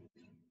George.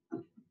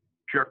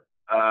 Sure.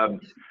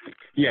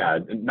 Yeah,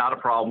 not a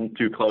problem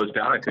to close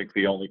down. I think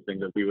the only thing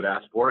that we would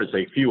ask for is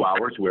a few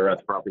hours. We're at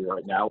the property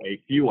right now, a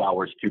few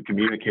hours to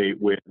communicate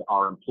with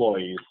our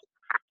employees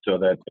so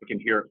that they can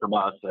hear it from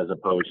us as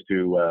opposed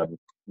to,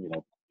 you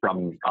know,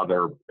 from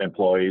other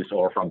employees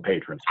or from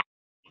patrons.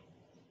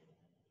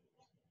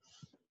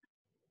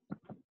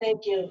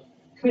 Thank you.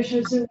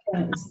 Commissioner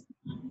Zimmerman,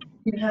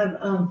 you have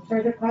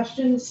further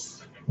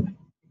questions?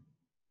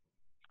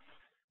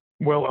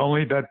 Well,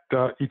 only that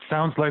it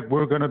sounds like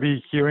we're going to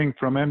be hearing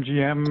from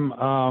MGM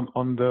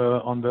on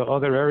the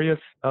other areas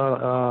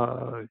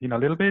in a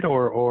little bit,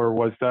 or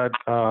was that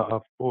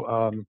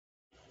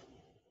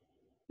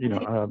you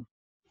know,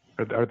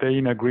 are they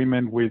in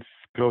agreement with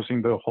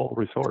closing the whole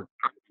resort?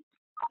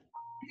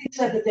 They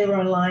said that they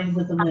were aligned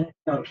with the Wynn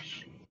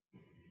approach.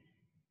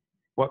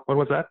 What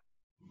was that?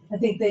 I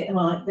think they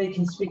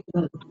can speak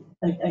to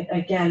them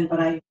again,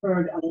 but I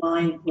heard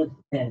aligned with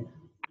Wynn.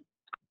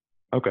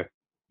 Okay.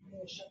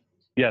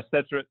 Yes,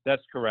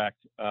 that's correct.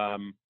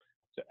 And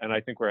I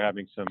think we're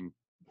having some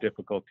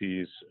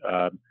difficulties.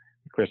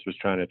 Chris was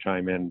trying to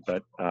chime in,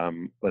 but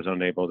was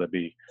unable to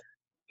be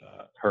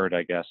heard,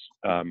 I guess.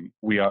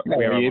 We are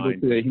you able to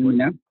hear me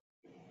now?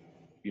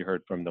 You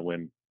heard from the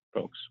Wynn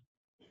folks.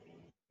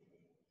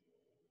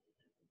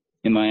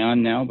 Am I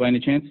on now by any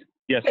chance?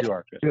 Yes, you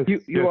are,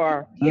 Chris. You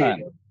are. Yeah,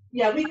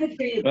 yeah, we could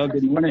hear you. Well,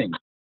 good morning.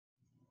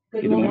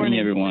 Good morning,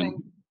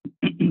 everyone.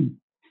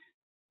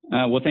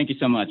 Well, thank you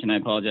so much, and I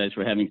apologize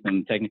for having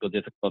some technical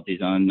difficulties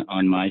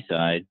on my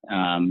side.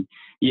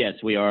 Yes,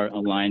 we are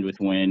aligned with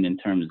Wynn in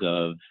terms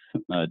of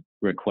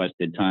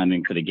requested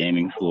timing for the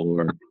gaming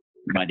floor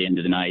by the end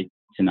of the night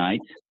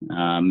tonight,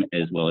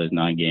 as well as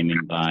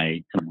non-gaming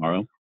by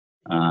tomorrow.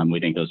 We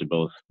think those are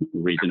both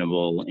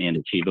reasonable and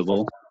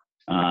achievable.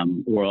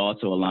 We're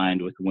also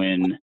aligned with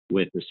Wynn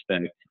with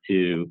respect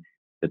to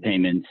the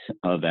payments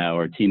of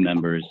our team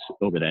members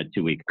over that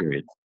 2-week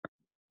period.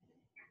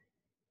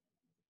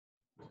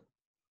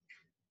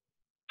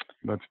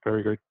 That's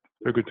very good.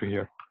 Very good to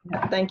hear.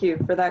 Yeah, thank you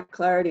for that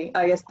clarity.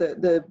 I guess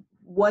the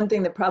one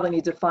thing that probably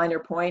needs a finer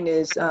point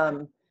is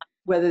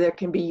whether there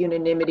can be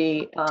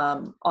unanimity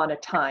on a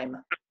time,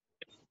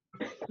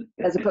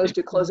 as opposed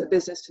to close of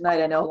business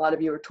tonight. I know a lot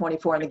of you are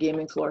 24 on the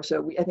gaming floor,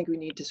 so I think we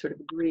need to sort of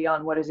agree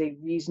on what is a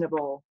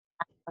reasonable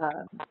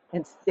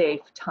and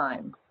safe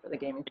time for the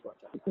gaming floor.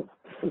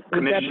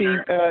 Would that be,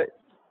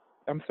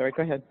 I'm sorry,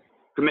 go ahead.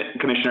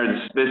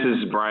 Commissioner, this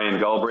is Brian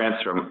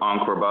Gulbrandts from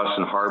Encore Bus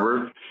and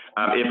Harbor.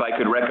 If I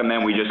could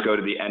recommend we just go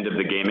to the end of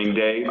the gaming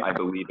day, I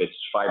believe it's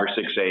 5 or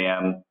 6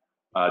 a.m.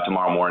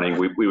 Tomorrow morning.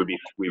 We would be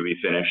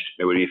finished.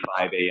 It would be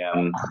 5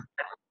 a.m.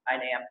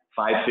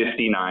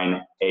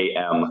 5:59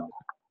 a.m.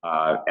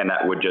 And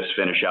that would just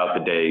finish out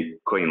the day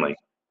cleanly.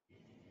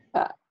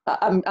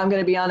 I'm going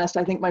to be honest.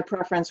 I think my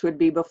preference would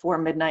be before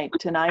midnight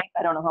tonight.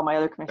 I don't know how my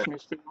other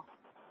commissioners feel.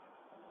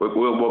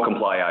 We'll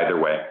comply either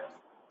way.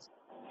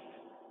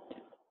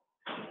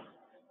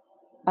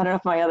 I don't know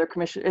if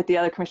the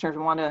other commissioners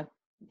want to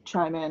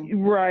chime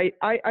in. Right.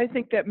 I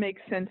think that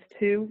makes sense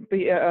too,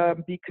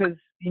 because,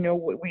 you know,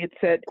 we had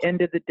said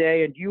end of the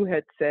day and you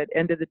had said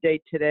end of the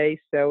day today.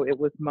 So it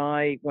was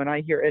when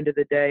I hear end of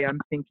the day, I'm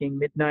thinking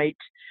midnight.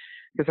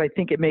 because I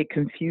think it may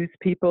confuse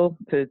people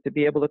to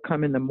be able to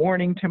come in the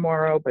morning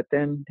tomorrow, but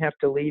then have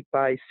to leave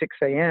by 6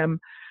 a.m.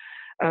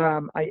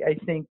 I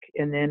think,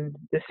 and then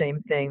the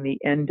same thing, the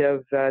end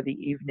of the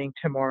evening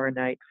tomorrow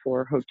night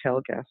for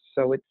hotel guests.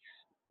 So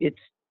it's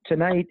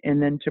tonight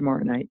and then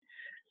tomorrow night.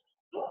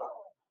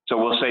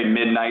 So we'll say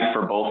midnight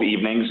for both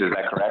evenings, is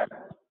that correct?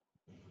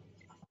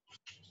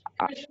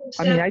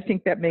 I mean, I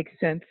think that makes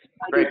sense.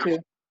 Great.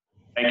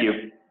 Thank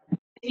you.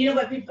 You know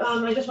what,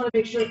 I just want to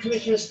make sure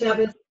Commissioner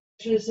Stebbins,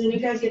 and you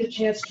guys get a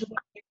chance to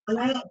on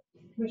that.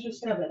 Commissioner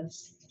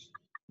Stebbins.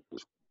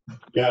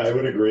 Yeah, I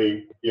would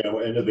agree. You know,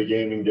 end of the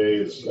gaming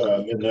days,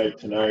 midnight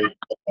tonight,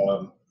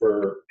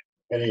 for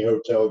any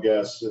hotel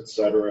guests,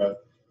 etc.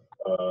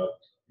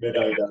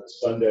 Midnight on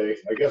Sunday.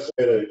 I guess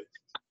I had an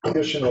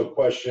additional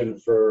question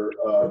for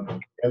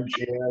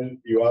MGN.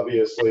 You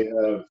obviously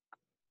have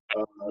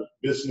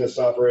business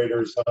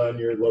operators on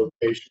your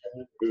location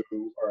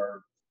who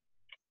are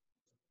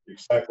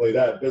exactly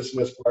that,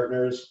 business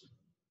partners.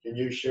 Can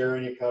you share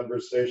any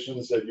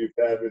conversations that you've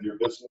had with your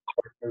business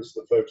partners,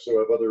 the folks who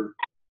have other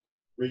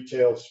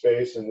retail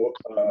space, and what,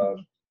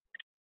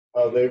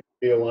 how they would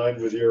be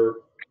aligned with your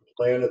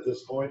plan at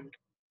this point?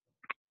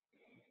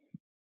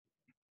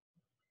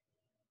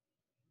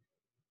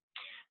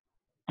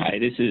 Hi,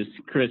 this is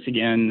Chris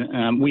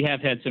again. We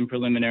have had some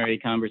preliminary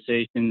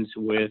conversations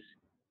with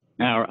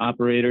our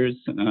operators,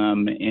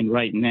 and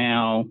right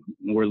now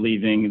we're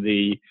leaving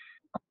the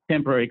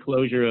temporary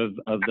closure of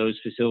those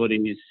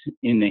facilities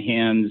in the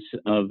hands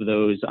of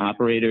those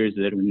operators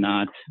that are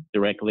not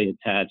directly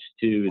attached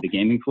to the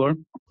gaming floor.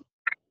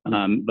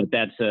 But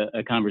that's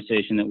a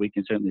conversation that we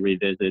can certainly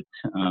revisit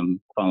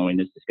following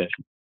this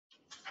discussion.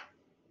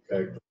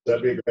 Okay,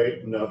 that'd be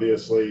great. And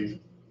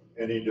obviously,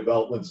 any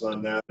developments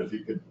on that, if you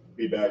could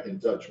be back in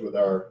touch with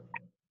our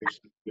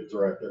executive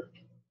director.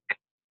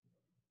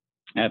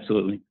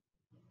 Absolutely.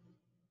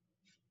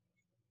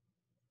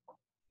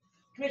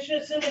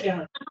 Commissioner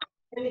Zuniga,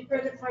 any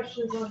further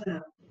questions on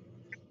that?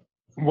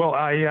 Well,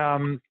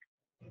 I'm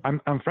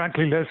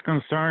frankly less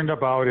concerned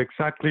about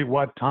exactly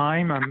what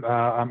time.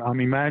 I'm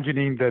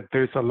imagining that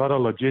there's a lot of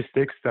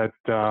logistics that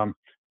that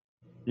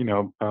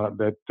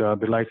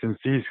the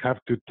licensees have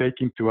to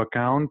take into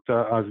account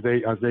as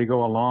they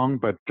go along.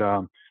 But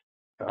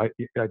I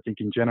think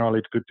in general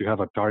it's good to have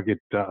a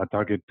target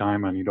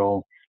time, and it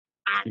all,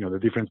 the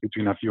difference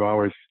between a few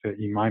hours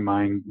in my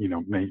mind,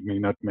 may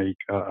not make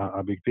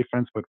a big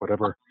difference. But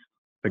whatever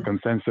the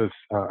consensus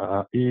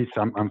is,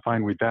 I'm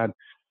fine with that.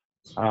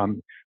 I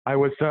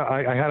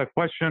had a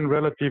question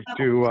relative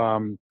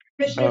to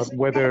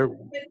whether.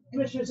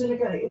 Commissioner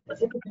Zuniga,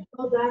 if you can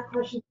hold that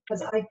question,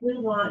 because I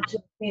do want to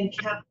bring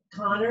Captain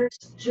Connors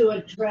to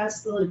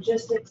address the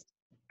logistics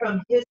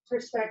from his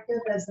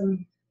perspective as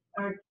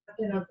our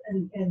captain of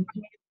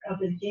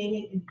the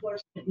gaming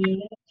enforcement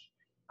unit,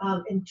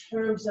 in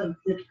terms of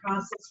the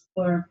process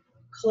for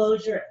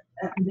closure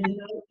at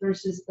midnight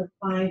versus the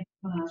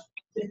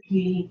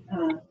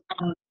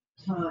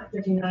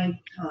 5:59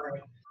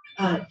 time.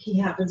 He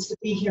happens to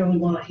be here, and we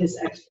want his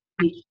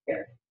expertise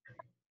here.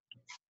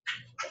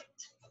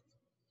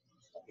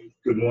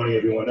 Good morning,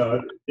 everyone.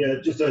 Yeah,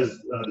 just as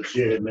the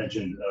chair had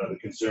mentioned, the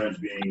concerns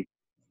being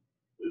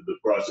the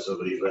process of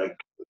the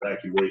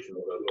evacuation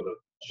or the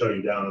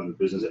shutting down of the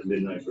business at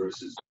midnight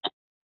versus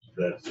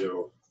that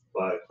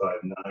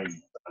 0559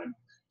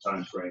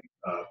 time frame.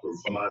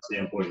 From our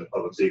standpoint, the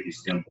public safety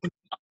standpoint,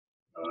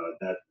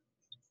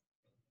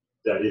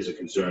 that is a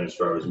concern as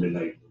far as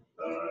midnight,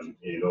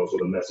 and also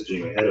the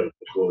messaging ahead of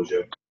the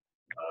closure.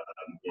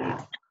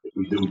 And if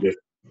we do get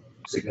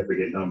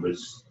significant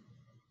numbers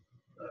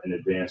in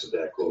advance of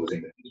that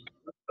closing,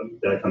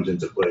 that comes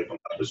into play from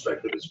our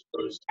perspective as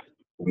far as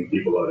moving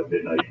people out at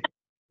midnight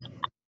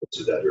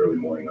to that early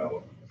morning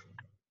hour.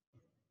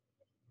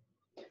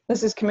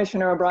 This is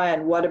Commissioner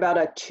O'Brien. What about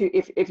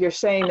if you're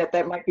saying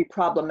that might be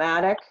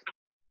problematic,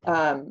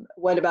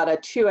 what about a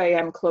 2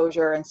 a.m.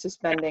 closure and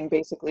suspending,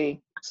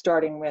 basically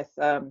starting with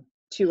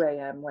 2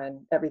 a.m.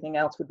 when everything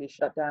else would be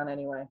shut down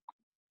anyway?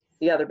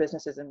 The other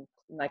businesses and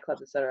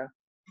nightclubs, etc.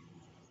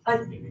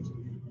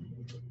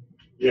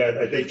 Yeah,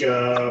 I think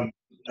a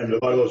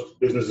lot of those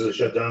businesses are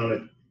shut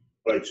down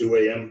by 2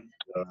 a.m.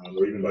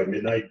 Or even by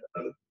midnight.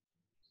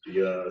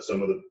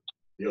 Some of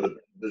the other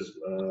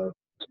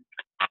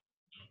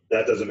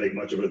that doesn't make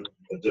much of a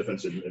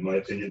difference in my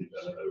opinion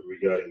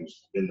regarding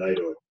midnight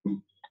or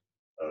 2.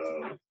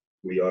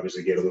 We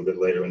obviously get a little bit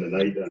later in the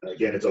night.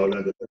 Again, it's all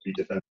going to be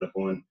dependent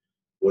upon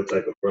what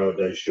type of crowd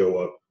does show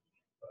up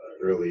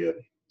earlier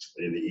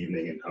in the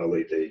evening and how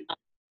late they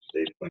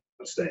plan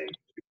on staying.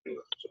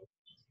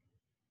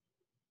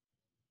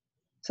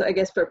 So I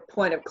guess for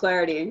point of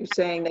clarity, are you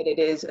saying that it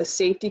is a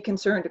safety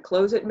concern to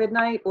close at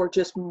midnight, or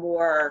just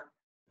more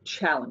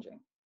challenging?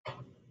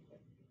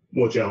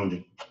 More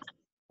challenging.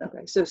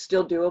 Okay, so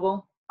still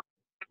doable?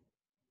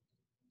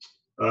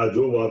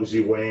 Doable,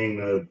 obviously weighing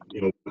the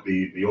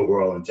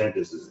overall intent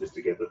is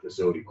to get the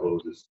facility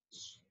closed as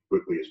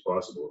quickly as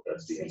possible.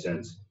 That's the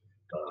intent.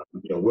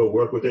 We'll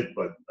work with it,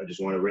 but I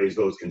just want to raise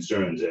those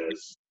concerns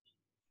as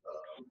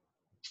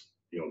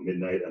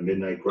a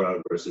midnight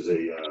crowd versus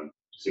a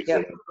 6 a.m.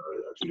 Yep.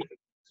 Two different.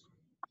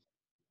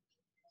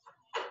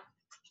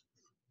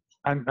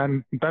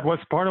 And that was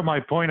part of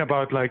my point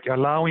about like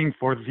allowing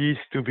for this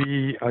to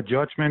be a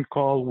judgment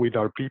call with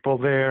our people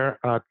there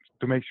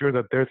to make sure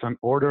that there's an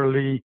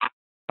orderly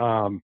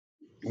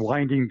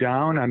winding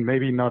down and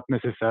maybe not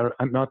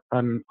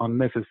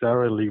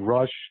unnecessarily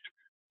rushed.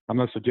 I'm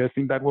not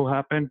suggesting that will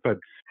happen, but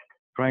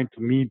trying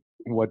to meet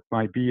what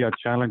might be a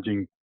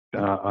challenging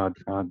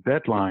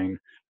deadline,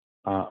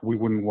 we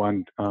wouldn't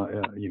want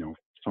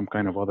some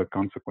kind of other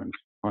consequence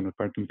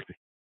inadvertently.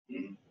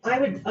 I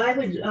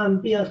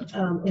would be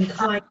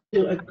inclined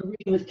to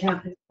agree with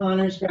Captain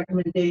Connor's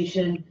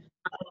recommendation.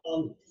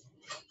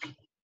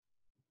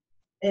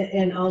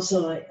 And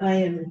also, I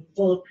am in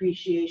full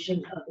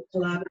appreciation of the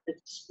collaborative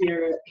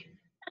spirit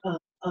of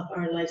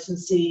our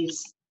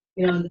licensees.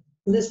 In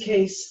this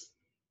case,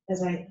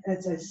 as I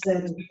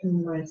said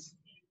in my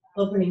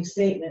opening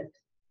statement,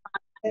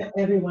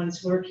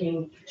 everyone's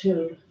working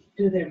to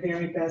do their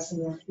very best in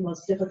the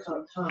most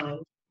difficult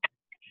time.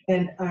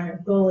 And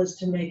our goal is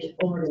to make it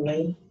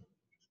orderly.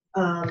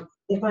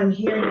 If I'm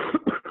hearing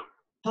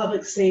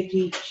public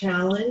safety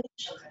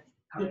challenge,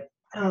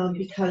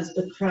 because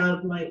the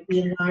crowd might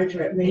be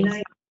larger at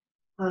midnight,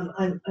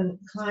 I'm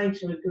inclined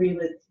to agree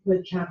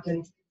with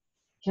Captain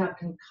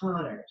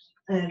Connors.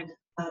 And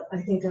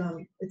I think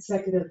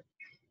Executive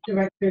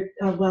Director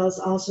Wells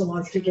also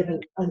wants to give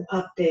an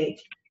update.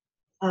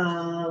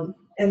 And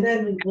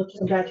then we'll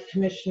come back to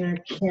Commissioner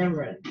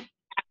Cameron.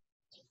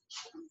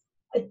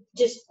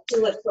 Just to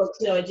let folks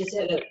know, I just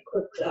had a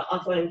quick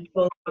offline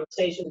phone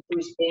conversation with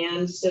Bruce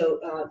Band. So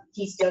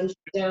he's done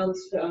shutdowns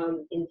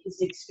in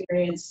his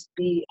experience.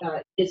 It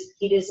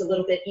is a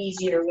little bit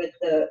easier with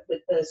the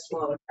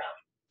smaller crowd.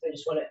 So I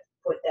just want to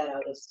put that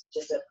out as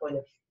just a point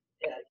of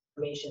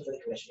information for the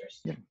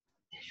commissioners.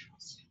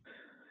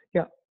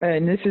 Yeah,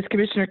 and this is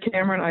Commissioner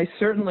Cameron. I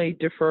certainly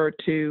defer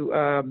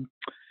to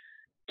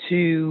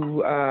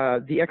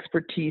the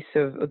expertise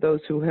of those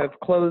who have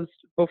closed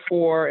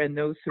before and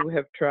those who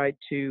have tried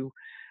to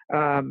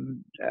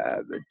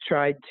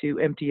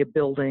empty a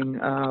building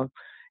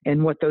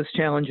and what those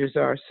challenges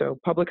are. So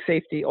public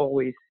safety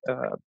always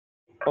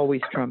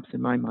trumps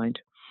in my mind.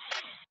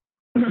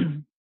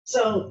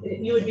 So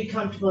you would be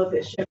comfortable if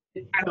it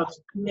shifted from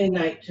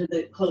midnight to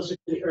closer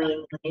to the early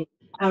morning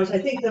hours. I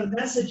think the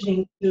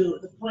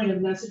point of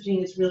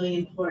messaging is really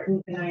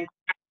important, and I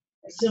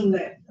assume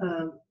that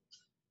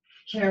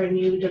Karen,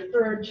 you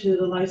defer to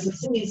the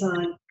licensees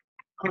on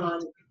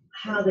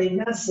how they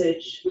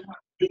message,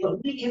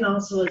 but we can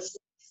also assist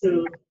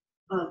through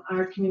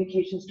our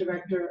communications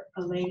director,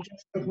 Elaine,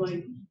 who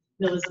I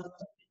know is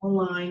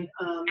online,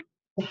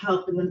 to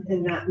help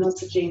in that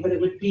messaging, but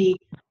it would be,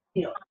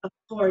 of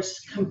course,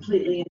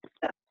 completely in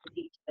depth with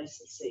each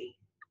licensee.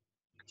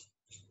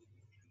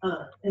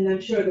 And I'm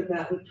sure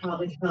that would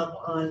probably help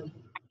on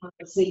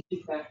the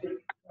safety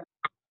factor.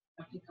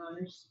 Dr.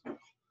 Connors?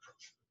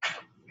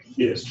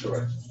 Yes,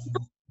 correct.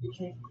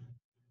 Okay.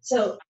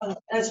 So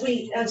as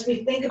we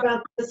think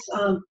about this,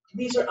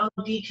 these are all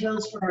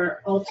details for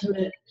our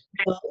ultimate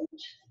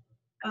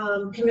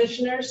vote,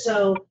 Commissioner.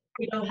 So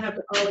we don't have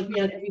to all agree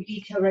on every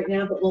detail right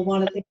now, but we'll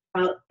want to think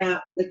about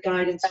that, the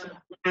guidance to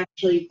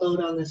actually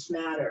vote on this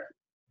matter.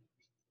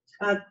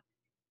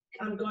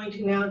 I'm going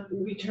to now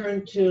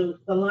return to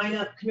the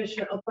lineup.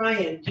 Commissioner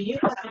O'Brien, do you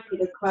have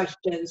any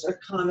questions or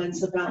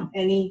comments about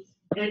any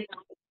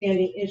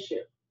outstanding issue?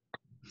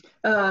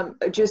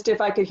 Just if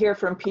I could hear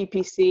from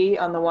PPC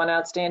on the one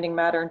outstanding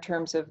matter in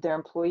terms of their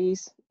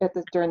employees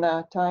during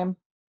the time.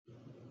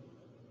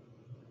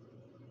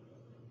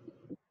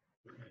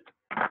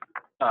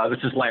 This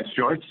is Lance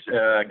George.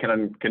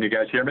 Can you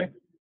guys hear me?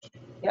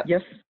 Yep.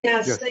 Yes.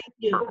 Yes, thank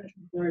you,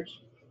 George.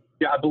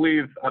 Yeah, I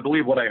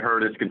believe what I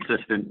heard is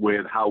consistent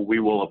with how we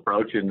will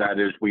approach, and that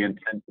is we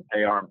intend to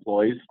pay our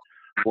employees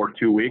for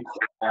 2 weeks.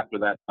 After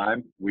that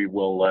time, we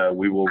will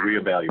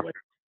reevaluate.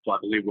 So I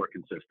believe we're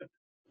consistent.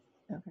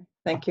 Okay,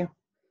 thank you.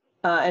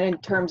 And in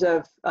terms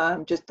of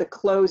just the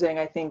closing,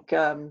 I think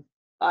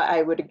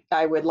I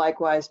would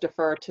likewise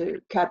defer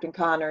to Captain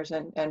Connors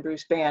and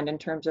Bruce Band in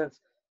terms of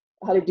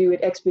how to do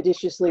it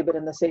expeditiously, but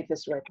in the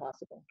safest way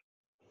possible.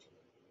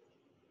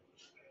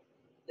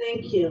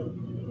 Thank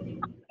you.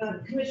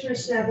 Commissioner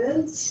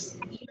Stebbins,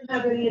 do you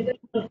have any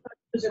additional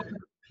questions or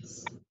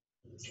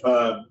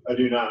comments? I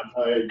do not.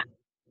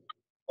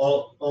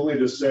 Only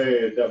to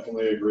say I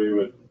definitely agree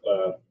with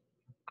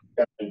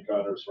Captain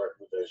Connor's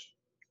recommendation.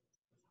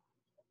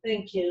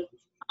 Thank you.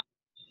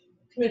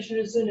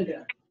 Commissioner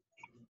Zuniga.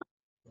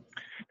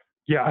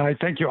 Yeah,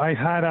 thank you. I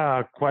had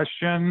a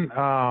question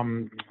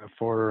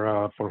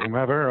for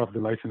whomever of the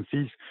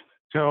licensees.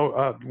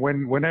 So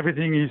when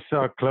everything is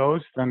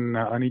closed and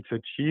it's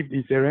achieved,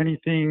 is there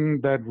anything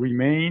that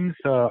remains?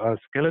 A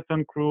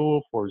skeleton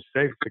crew for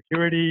safe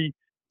security,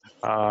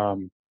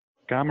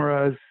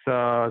 cameras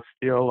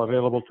still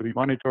available to be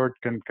monitored?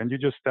 Can you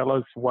just tell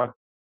us what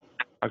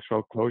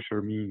actual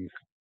closure means?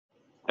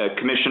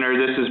 Commissioner,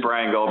 this is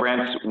Brian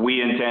Goldbrandt.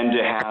 We intend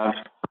to have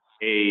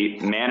a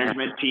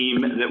management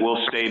team that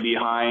will stay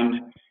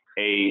behind,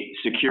 a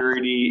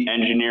security,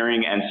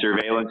 engineering, and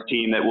surveillance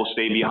team that will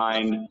stay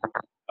behind.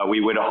 We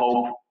would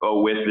hope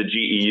with the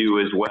GEU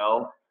as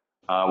well.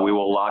 We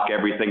will lock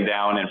everything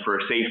down, and for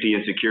safety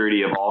and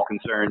security of all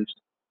concerns,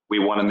 we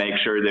want to make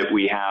sure that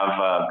we have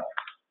a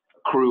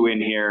crew in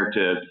here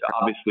to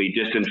obviously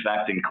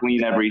disinfect and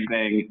clean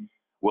everything.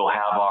 We'll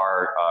have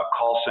our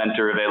call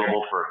center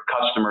available for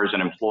customers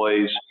and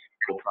employees.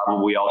 We'll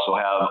probably also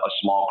have a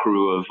small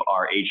crew of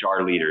our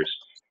HR leaders.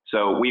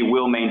 So we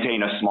will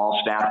maintain a small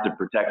staff to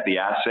protect the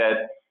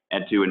asset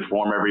and to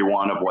inform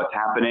everyone of what's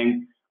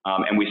happening.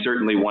 And we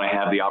certainly want to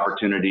have the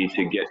opportunity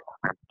to get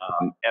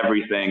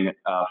everything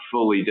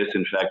fully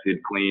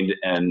disinfected, cleaned,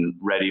 and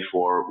ready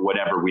for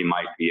whatever we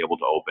might be able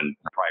to open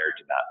prior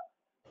to that.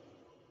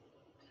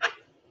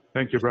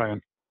 Thank you,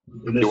 Brian.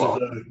 And this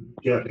is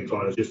Captain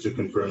Connors, just to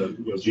confirm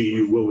that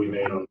GEU will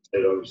remain on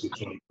site, obviously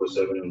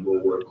 24/7, and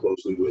we'll work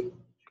closely with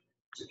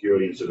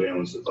security and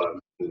surveillance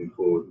department moving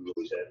forward.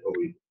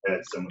 We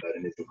had some of that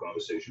initial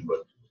conversation,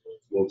 but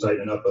we'll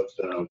tighten up, but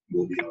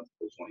we'll be on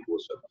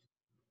 24/7.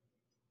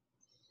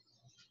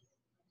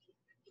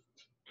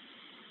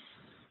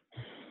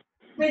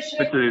 This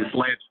is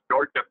Lance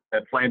George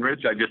at Plain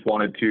Ridge. I just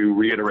wanted to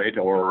reiterate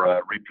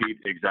or repeat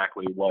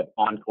exactly what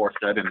Encore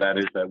said, and that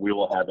is that we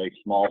will have a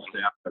small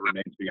staff that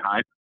remains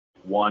behind.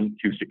 One,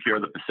 to secure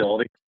the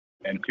facility,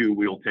 and two,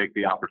 we will take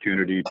the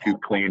opportunity to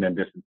clean and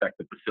disinfect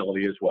the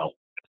facility as well.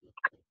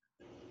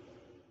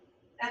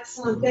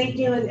 Excellent, thank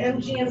you. And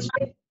MGM,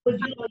 would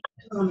you like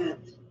to comment?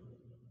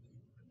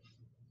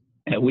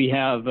 We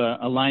have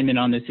alignment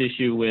on this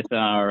issue with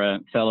our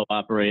fellow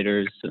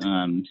operators,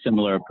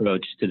 similar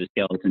approach to the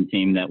skeleton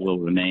team that will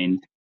remain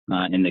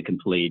in the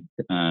complete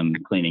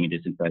cleaning and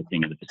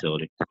disinfecting of the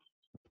facility.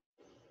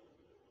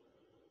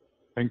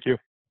 Thank you.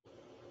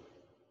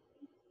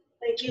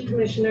 Thank you,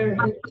 Commissioner,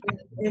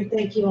 and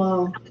thank you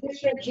all.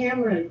 Commissioner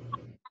Cameron.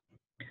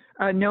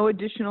 No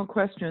additional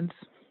questions.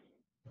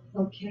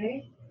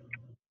 Okay.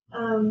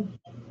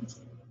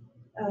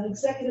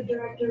 Executive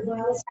Director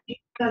Wells, do you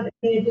have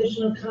any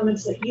additional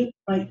comments that you'd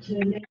like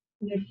to make?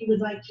 If you would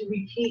like to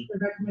repeat the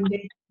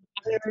recommendation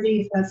for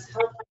clarity, if that's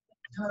helpful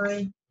at the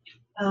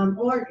time,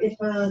 or if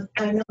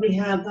I know we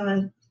have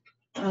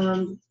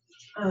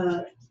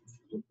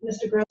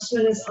Mr.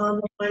 Grossman is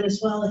on the line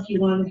as well, if you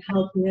want to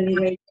help in any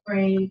way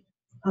frame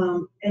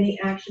any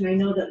action. I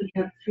know that we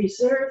have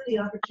preserved the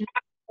opportunity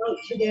to vote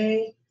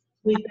today.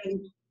 We've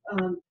been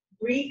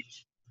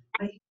briefed.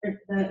 I heard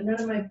that none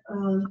of my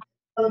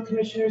fellow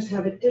commissioners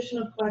have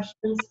additional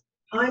questions.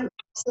 I'm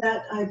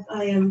upset.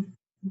 I am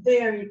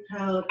very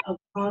proud of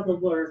all the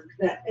work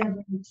that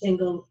every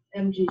single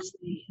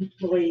MGC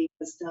employee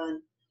has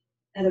done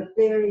at a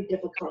very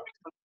difficult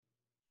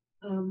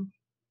time.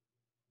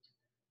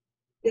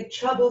 It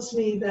troubles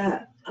me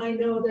that I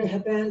know there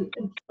have been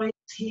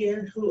employees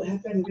here who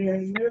have been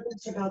very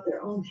nervous about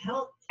their own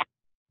health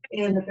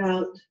and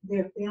about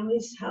their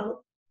family's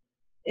health,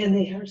 and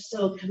they are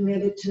so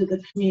committed to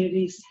the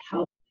community's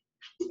health.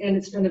 And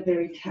it's been a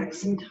very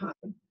taxing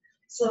time.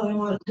 So I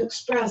want to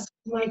express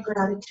my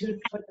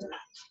gratitude for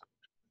that.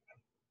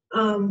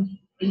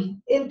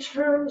 In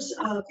terms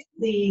of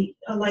the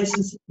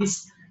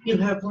licensees, you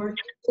have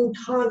worked in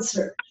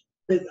concert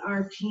with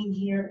our team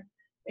here,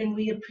 and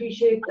we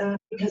appreciate that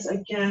because,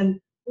 again,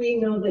 we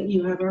know that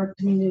you have our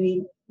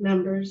community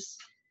members,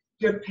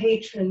 your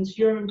patrons,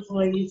 your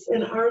employees,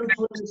 and our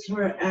employees who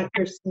are at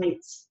your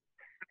sites.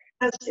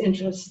 Best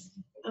interest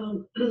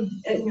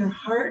in your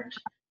heart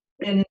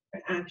and in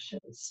your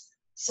actions.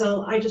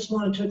 So I just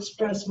wanted to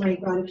express my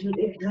gratitude.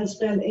 It has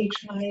been a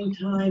trying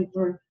time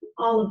for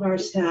all of our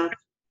staff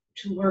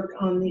to work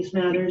on these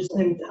matters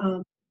and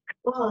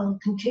while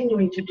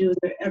continuing to do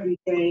their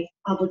everyday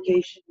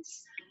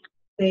obligations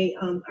they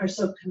are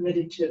so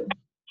committed to.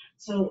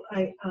 So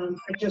I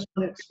just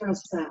want to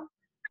express that.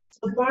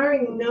 So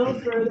barring no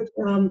further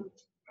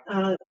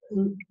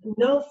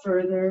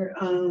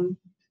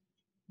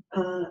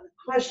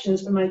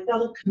questions from my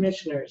fellow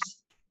commissioners,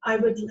 I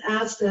would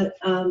ask that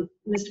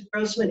Mr.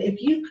 Grossman,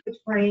 if you could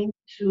frame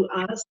to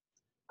us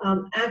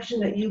action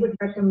that you would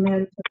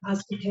recommend for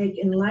us to take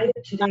in light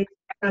of today's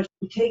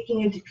discussion,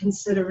 taking into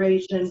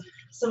consideration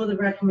some of the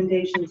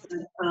recommendations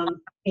that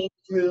came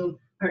through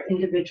our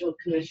individual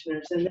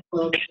commissioners, and then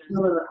we'll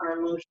color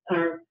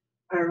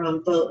our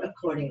vote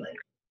accordingly.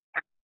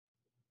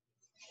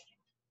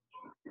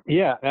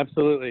 Yeah,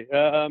 absolutely.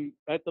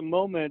 At the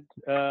moment,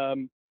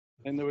 and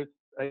there was,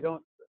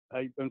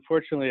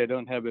 unfortunately, I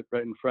don't have it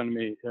right in front of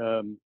me,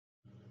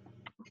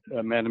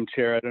 Madam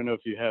Chair. I don't know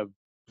if you have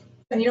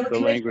the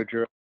language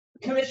or.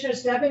 Commissioner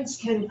Stebbins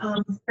can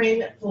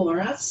frame it for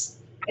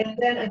us, and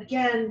then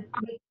again,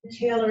 we can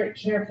tailor it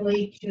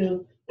carefully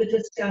to the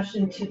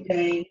discussion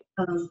today.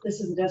 This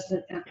is just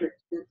an effort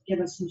to give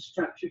us some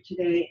structure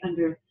today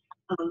under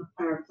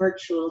our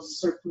virtual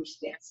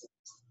circumstances.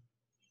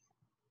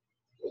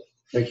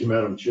 Thank you,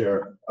 Madam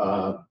Chair.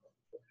 To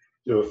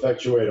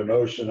effectuate a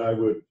motion, I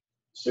would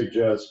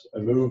suggest a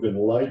move in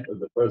light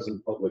of the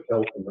present public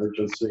health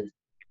emergency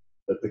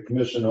that the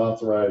commission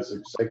authorize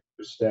executive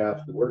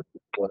staff to work in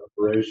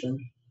collaboration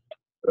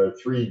with our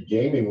 3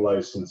 gaming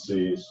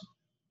licensees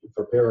to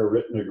prepare a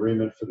written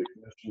agreement for the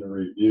commission to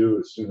review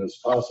as soon as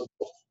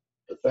possible,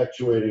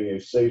 effectuating a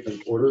safe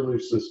and orderly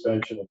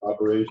suspension of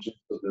operations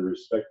of the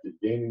respective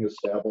gaming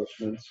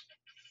establishments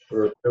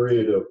for a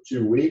period of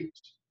 2 weeks.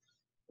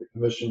 The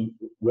commission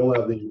will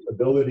have the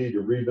ability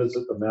to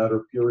revisit the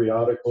matter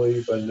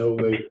periodically, but no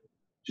later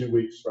than 2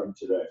 weeks from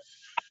today.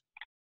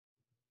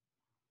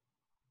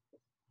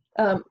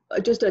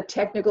 Just a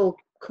technical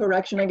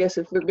correction, I guess.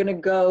 If we're going to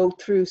go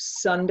through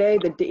Sunday,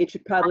 it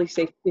should probably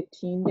say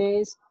 15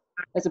 days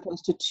as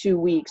opposed to 2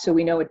 weeks, so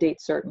we know a date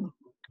certain.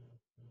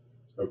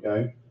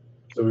 Okay,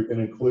 so we can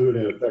include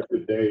an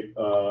effective date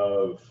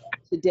of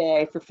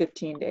Today for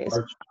 15 days.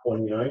 March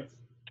 29th.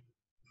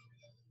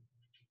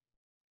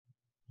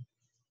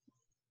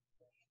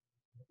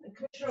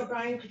 Commissioner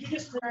O'Brien, could you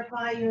just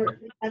clarify your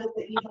edit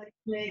that you'd like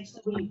to make so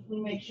we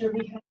make sure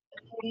we have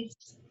it,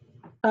 please?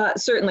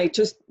 Certainly,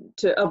 just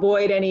to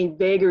avoid any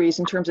vagaries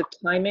in terms of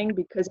timing,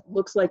 because it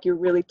looks like you're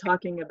really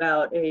talking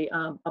about a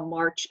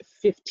March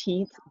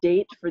 15th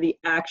date for the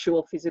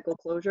actual physical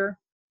closure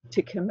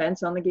to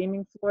commence on the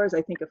gaming floors.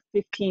 I think a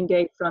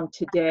 15-day from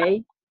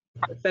today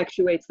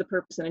effectuates the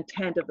purpose and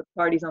intent of the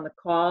parties on the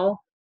call,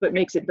 but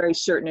makes it very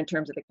certain in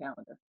terms of the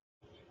calendar.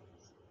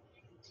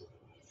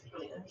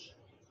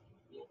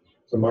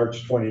 So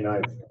March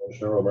 29th,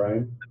 Commissioner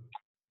O'Brien.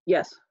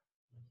 Yes.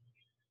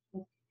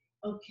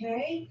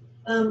 Okay,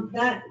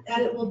 that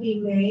edit will be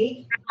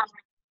made.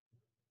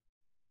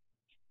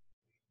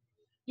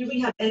 Do we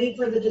have any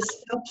further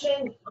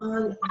discussion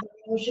on the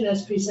motion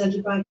as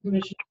presented by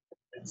Commissioner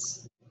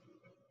Evans?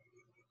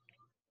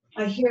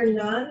 I hear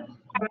none.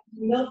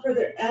 No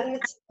further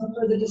edits, no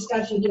further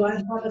discussion. Do I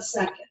have a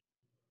second?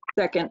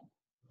 Second.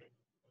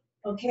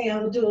 Okay, I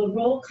will do a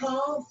roll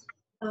call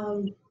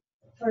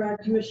for our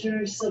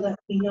commissioners so that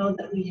we know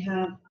that we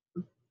have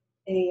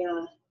a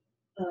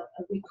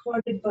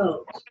recorded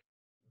vote.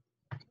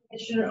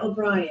 Commissioner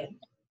O'Brien.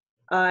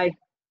 Aye.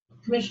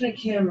 Commissioner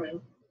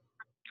Cameron.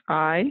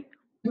 Aye.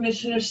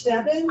 Commissioner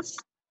Stebbins.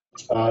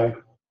 Aye.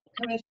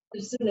 Commissioner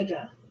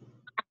Zuniga.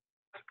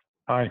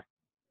 Aye.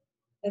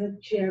 And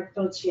the chair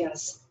votes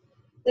yes.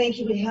 Thank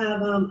you. We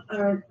have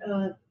our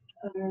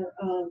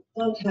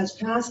vote has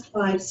passed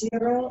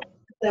 5-0.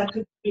 That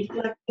could be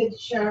reflected.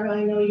 Shara,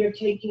 I know you're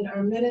taking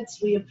our minutes.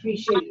 We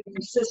appreciate your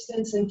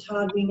assistance. And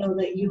Todd, we know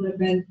that you have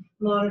been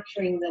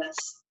monitoring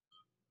this.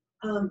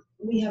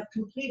 We have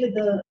completed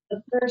the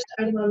first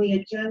item on the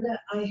agenda.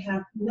 I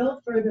have no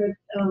further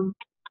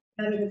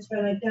matter that's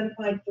been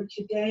identified for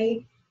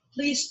today.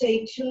 Please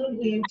stay tuned.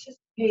 We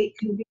anticipate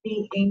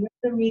convening a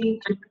regular meeting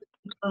to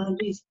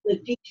the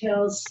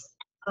details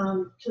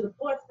to the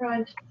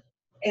forefront,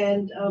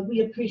 and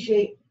we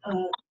appreciate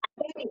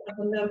many of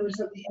the members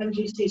of the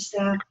MGC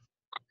staff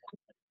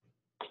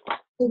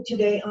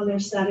today on their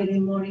Saturday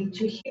morning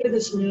to hear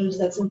this news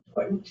that's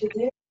important to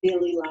their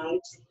daily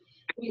lives.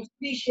 We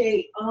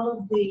appreciate all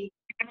of the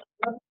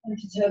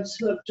representatives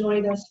who have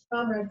joined us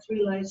from our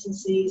 3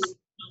 licensees.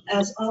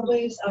 As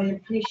always, I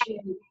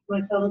appreciate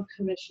my fellow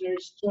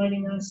commissioners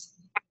joining us.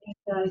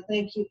 And I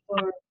thank you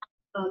for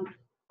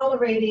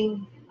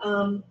tolerating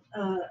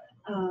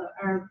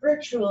our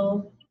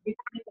virtual.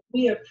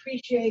 We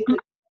appreciate the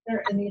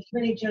Governor and the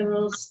Attorney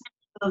General's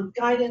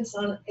guidance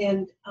on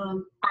and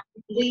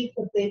belief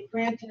that they've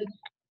granted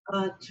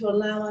to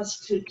allow us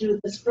to do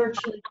this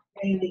virtually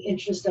in the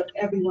interest of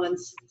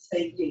everyone's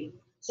safety.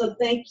 So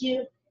thank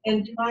you.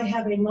 And do I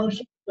have a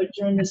motion to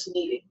adjourn this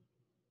meeting?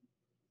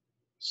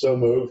 So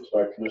moved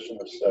by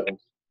Commissioner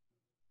Stebbins.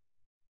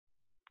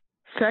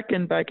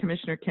 Second by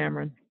Commissioner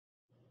Cameron.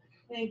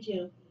 Thank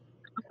you.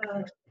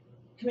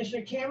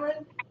 Commissioner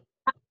Cameron?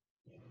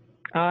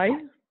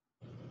 Aye.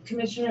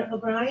 Commissioner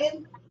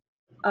O'Brien?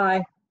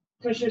 Aye.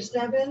 Commissioner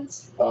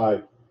Stebbins?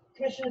 Aye.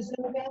 Commissioner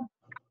Zuniga?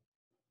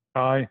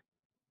 Aye.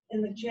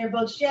 And the chair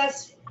votes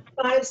yes.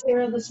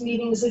 5-0. This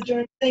meeting is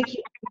adjourned. Thank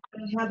you.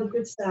 And have a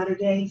good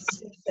Saturday.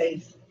 Stay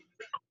safe.